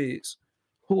big wigs.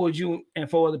 Who would you and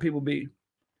 4 other people be?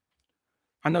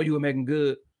 I know you were making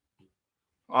good.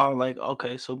 Oh, like,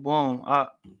 okay, so boom. I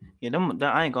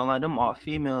ain't gonna lie, them all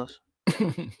females.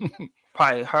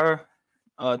 Probably her,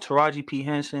 Taraji P.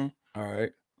 Henson. All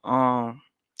right.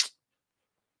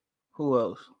 Who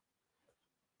else?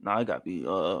 No, it gotta be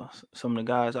some of the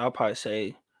guys. I'll probably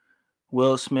say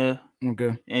Will Smith.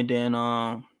 Okay. And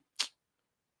then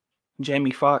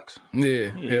Jamie Foxx. Yeah,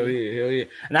 hell yeah.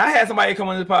 And I had somebody come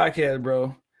on this podcast,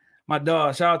 bro. My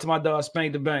dog, shout out to my dog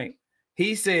Spank the Bank.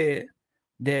 He said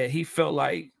that he felt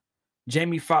like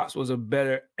Jamie Foxx was a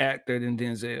better actor than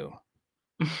Denzel.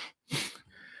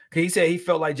 He said he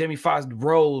felt like Jamie Foxx's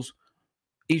roles,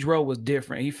 each role was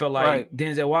different. He felt like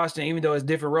Denzel Washington, even though it's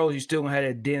different roles, you still gonna have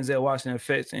that Denzel Washington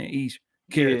effects in each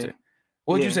character. Yeah.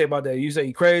 What'd you say about that? You say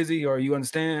you crazy or you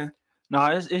understand? No,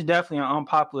 it's definitely an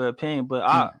unpopular opinion, but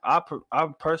I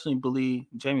personally believe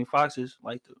Jamie Foxx is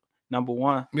like the number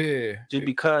one. Yeah. Just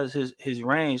because his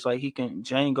range, like he can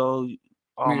Django.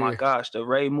 Oh my gosh, the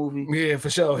Ray movie. Yeah, for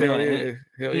sure.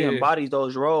 He embodies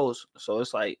those roles, so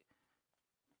it's like,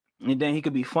 and then he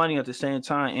could be funny at the same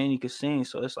time, and he could sing.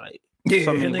 So it's like,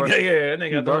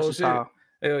 nigga, got the whole shit.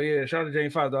 Hell yeah, shout out to Jamie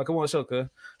Foxx, dog. Come on, show, cuz.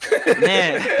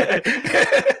 Man,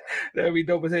 that'd be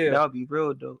dope as hell. That'd be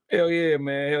real dope. Hell yeah,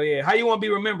 man. Hell yeah. How you want to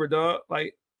be remembered, dog?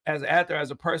 Like as an actor,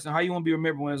 as a person, how you want to be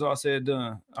remembered when it's all said and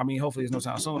done? I mean, hopefully it's no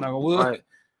time soon. Not gonna wood. Right.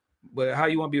 But how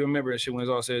you want to be remembered and shit when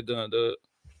it's all said and done, dog?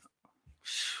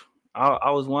 I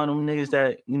was one of them niggas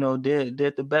that, you know, did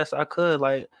the best I could.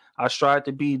 Like I tried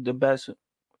to be the best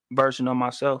version of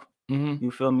myself. Mm-hmm.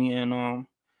 You feel me? And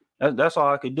that's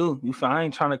all I could do. You feel? I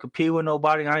ain't trying to compete with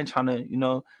nobody. I ain't trying to, you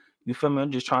know, you feel me?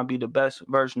 I'm just trying to be the best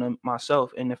version of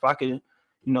myself. And if I could, you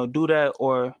know, do that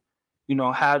or, you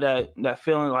know, have that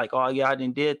feeling like, oh yeah, I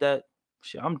didn't did that.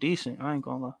 Shit, I'm decent. I ain't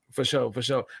gonna lie. For sure.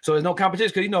 So there's no competition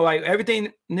because, you know, like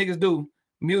everything niggas do,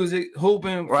 music,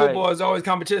 hooping, football is always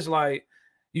competition. Like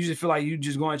you just feel like you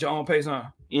just going at your own pace, huh?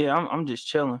 Yeah, I'm just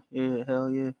chilling. Yeah, hell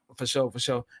yeah. For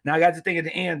sure. Now I got to think at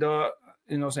the end, dog.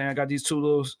 You know what I'm saying? I got these 2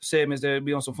 little segments that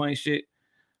be on some funny shit.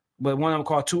 But one of them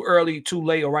called Too Early, Too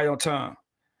Late, or Right on Time.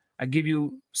 I give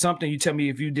you something, you tell me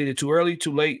if you did it too early,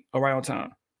 too late, or right on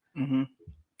time. Mm-hmm.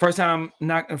 First time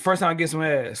get some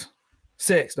ass.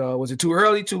 Sex, dog. Was it too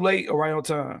early, too late, or right on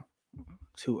time?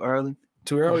 Too early.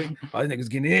 Too early? Oh, these niggas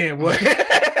getting in, boy.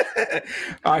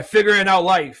 All right, figuring out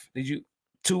life. Did you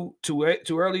too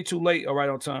early, too late, or right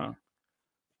on time?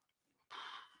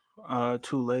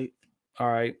 Too late. All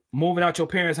right. Moving out your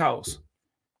parents' house.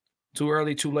 Too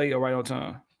early, too late, or right on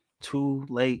time? Too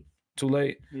late. Too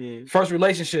late. Yeah. First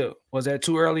relationship, was that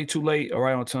too early, too late, or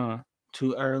right on time?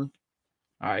 Too early.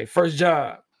 All right. First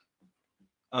job.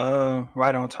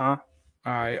 Right on time.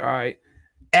 All right.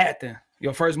 Acting.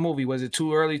 Your first movie, was it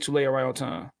too early, too late, or right on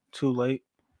time? Too late.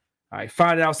 All right.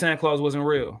 Finding out Santa Claus wasn't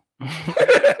real.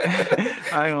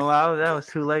 I ain't gonna lie, that was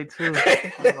too late too.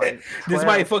 Like Did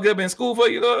somebody fuck up in school for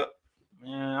you, though?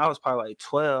 Man, I was probably like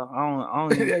 12. I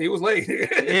don't even, Yeah, he was late.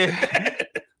 yeah.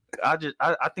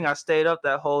 I think I stayed up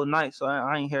that whole night, so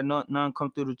I ain't hear none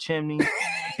come through the chimney.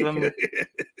 Feel me?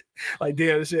 Like,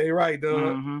 damn, this shit ain't right, dog.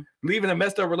 Mm-hmm. Leaving a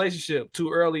messed up relationship,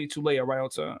 too early, too late, or right on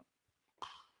time?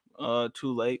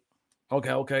 Too late.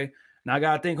 Okay. Now I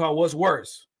got a thing called what's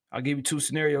worse. I'll give you two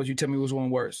scenarios. You tell me which one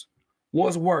worse.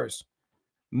 What's worse?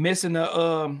 Missing the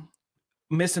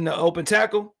open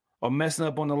tackle or messing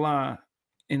up on the line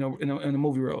in the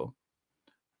movie role?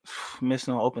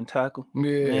 Missing an open tackle.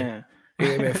 Yeah.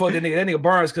 Yeah, man. Fuck that nigga. That nigga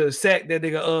Barnes could sack that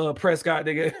nigga Prescott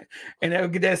nigga and that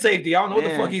would get that safety. I don't know what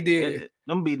the fuck he did.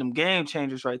 Them be them game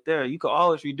changers right there. You could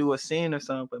always redo a scene or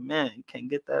something, but man, you can't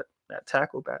get that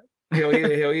tackle back. Hell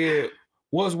yeah.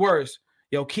 What's worse?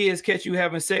 Your kids catch you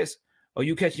having sex or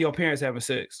you catch your parents having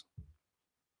sex?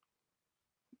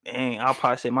 Dang, I'll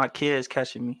probably say my kids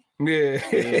catching me. Yeah.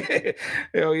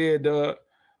 Hell yeah, dog.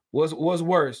 What's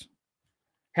worse?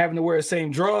 Having to wear the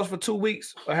same drawers for 2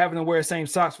 weeks or having to wear the same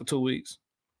socks for 2 weeks?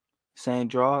 Same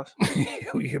drawers.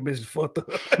 Hell yeah, bitch, fucked up.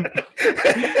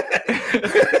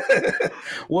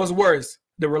 What's worse?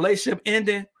 The relationship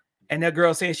ending and that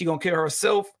girl saying she gonna kill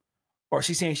herself or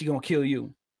she saying she gonna kill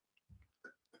you?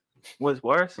 What's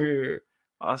worse? Yeah.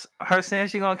 Her saying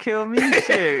she gonna kill me?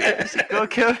 Shit. She gonna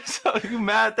kill herself. You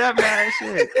mad at that man?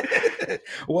 Shit.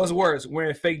 What's worse?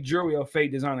 Wearing fake jewelry or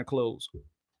fake designer clothes?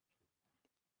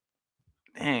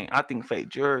 Dang, I think fake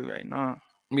jewelry right now.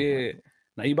 Yeah.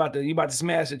 Now you about to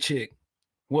smash a chick.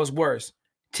 What's worse?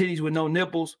 Titties with no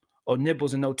nipples or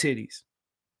nipples and no titties?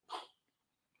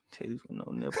 Titties with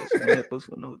no nipples. Nipples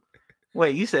with no.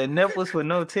 Wait, you said nipples with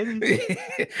no titties?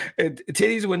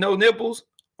 Titties with no nipples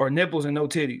or nipples and no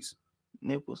titties?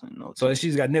 Nipples and no titties. So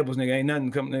she's got nipples, nigga. Ain't nothing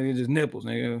coming, nigga. Just nipples,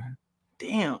 nigga.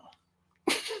 Damn.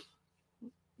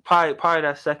 Probably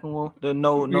that second one. The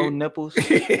no nipples.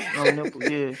 No nipples,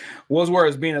 yeah. What's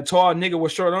worse, being a tall nigga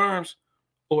with short arms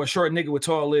or a short nigga with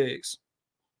tall legs?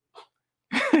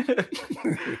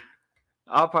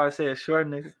 I'll probably say a short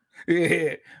nigga.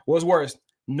 Yeah. What's worse?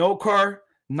 No car,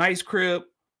 nice crib,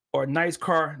 or nice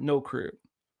car, no crib?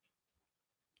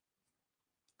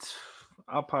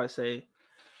 I'll probably say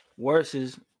worse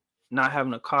is not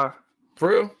having a car. For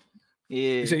real?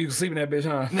 Yeah. You said you can sleep in that bitch,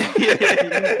 huh?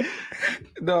 Yeah.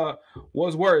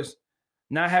 What's worse?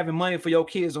 Not having money for your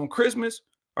kids on Christmas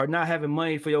or not having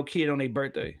money for your kid on their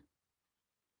birthday?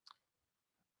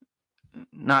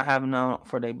 Not having none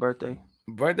for their birthday.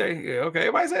 Birthday? Yeah, okay.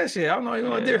 Everybody say that shit. I don't know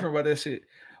anything different about that shit.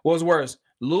 What's worse?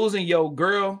 Losing your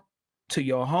girl to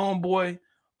your homeboy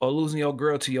or losing your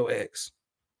girl to your ex?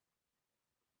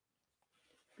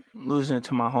 Losing it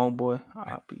to my homeboy.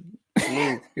 I'll be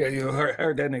blue. Yeah, you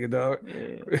heard that nigga, dog.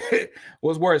 Yeah.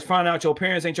 What's worse? Find out your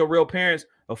parents ain't your real parents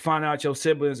or find out your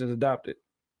siblings is adopted?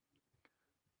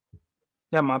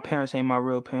 Yeah, my parents ain't my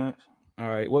real parents. All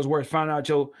right. What's worse? Find out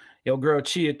your girl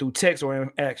cheated through text or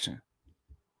in action?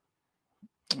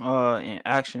 In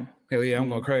action. Hell yeah, I'm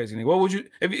going crazy, nigga. What would you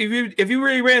if you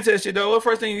really ran to that shit, though? What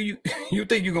first thing you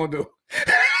think you gonna do?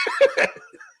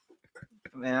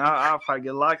 Man, I'll probably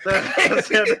get locked up.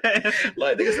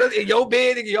 Like, nigga, in your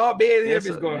bed, nigga, y'all bed, and it's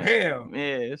going ham.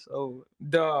 Yeah, it's over.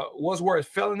 What's worse,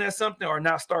 failing at something or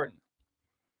not starting?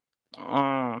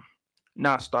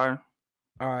 Not starting.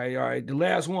 All right. The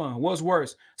last one. What's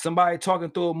worse, somebody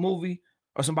talking through a movie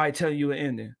or somebody telling you an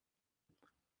ending?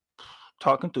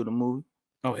 Talking through the movie.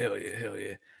 Oh, hell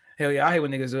yeah. I hate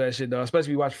when niggas do that shit, dog.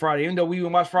 Especially we watch Friday. Even though we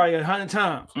even watch Friday 100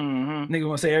 times. Mm-hmm. Niggas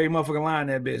gonna say every motherfucking line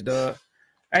in that bitch, dog.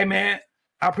 Hey, man,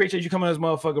 I appreciate you coming on this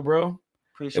motherfucker, bro.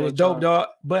 It was dope, dog.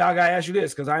 But I gotta ask you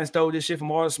this, because I ain't stole this shit from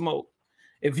all the smoke.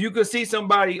 If you could see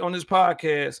somebody on this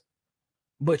podcast,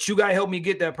 but you gotta help me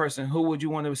get that person, who would you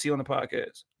want to see on the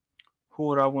podcast? Who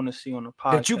would I want to see on the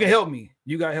podcast? That you can help me.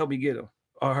 You gotta help me get him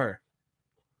or her.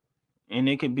 And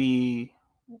it could be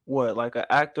what, like an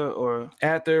actor or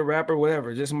actor, rapper,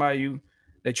 whatever. Just somebody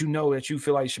that you know that you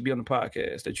feel like should be on the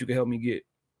podcast that you can help me get.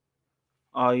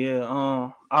 Oh yeah.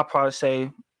 I'll probably say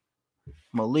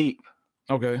Malik.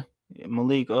 Okay. Yeah,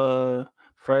 Malik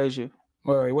Frazier.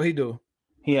 All right, what he do?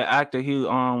 He an actor. He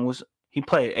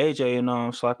played AJ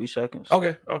in Sloppy Seconds.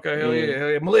 Okay. Hell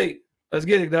yeah. Malik, let's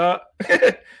get it, dog.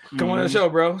 Come on the show,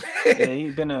 bro. Yeah,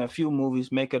 he's been in a few movies,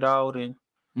 Make It Out, and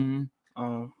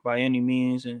by any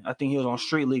means, and I think he was on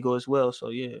Street Legal as well. So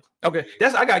yeah. Okay,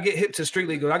 I gotta get hip to Street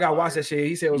Legal. I gotta watch that shit.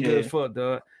 He said it was good as fuck,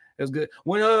 dog. It was good.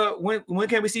 When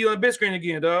can we see you on the big screen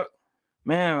again, dog?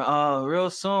 Man, real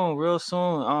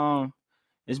soon.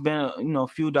 It's been a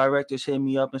few directors hitting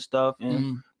me up and stuff,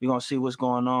 and we're gonna see what's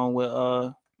going on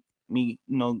with me,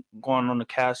 going on the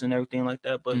cast and everything like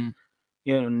that. But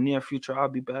yeah, in the near future, I'll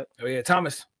be back. Oh yeah,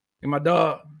 Thomas and my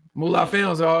dog, Moolah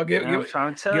Films, dog. I'm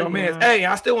trying to tell you, man. Hey,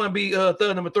 I still want to be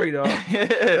thug number 3, dog.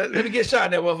 Let me get shot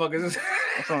in that motherfucker.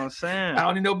 That's what I'm saying. I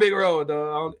don't need no big role,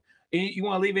 dog. You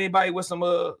want to leave anybody with some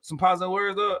positive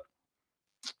words,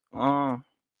 dog?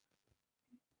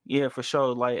 Yeah, for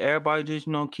sure. Like everybody, just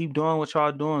keep doing what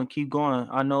y'all doing, keep going.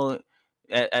 I know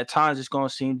at times it's gonna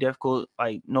seem difficult,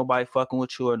 like nobody fucking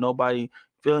with you or nobody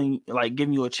feeling like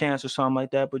giving you a chance or something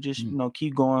like that. But just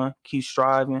keep going, keep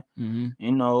striving.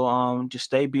 Just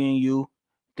stay being you.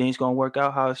 Things gonna work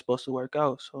out how it's supposed to work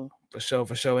out. So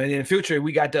for sure. And in the future,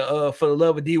 we got the For the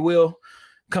Love of D Will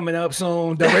coming up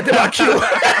soon, directed by Q.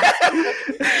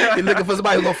 He's looking for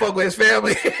somebody who gonna fuck with his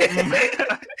family.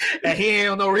 And he ain't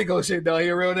on no Rico shit, dog. He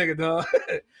a real nigga, dog.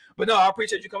 But no, I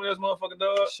appreciate you coming to this motherfucker,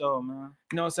 dog. For sure, man.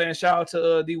 You know what I'm saying? Shout out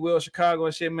to D Will Chicago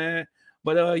and shit, man.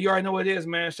 But you already know what it is,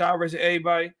 man. Shout out to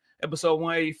everybody. Episode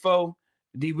 184.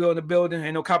 D Will in the building.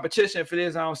 Ain't no competition for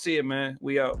this. I don't see it, man.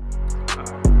 We out.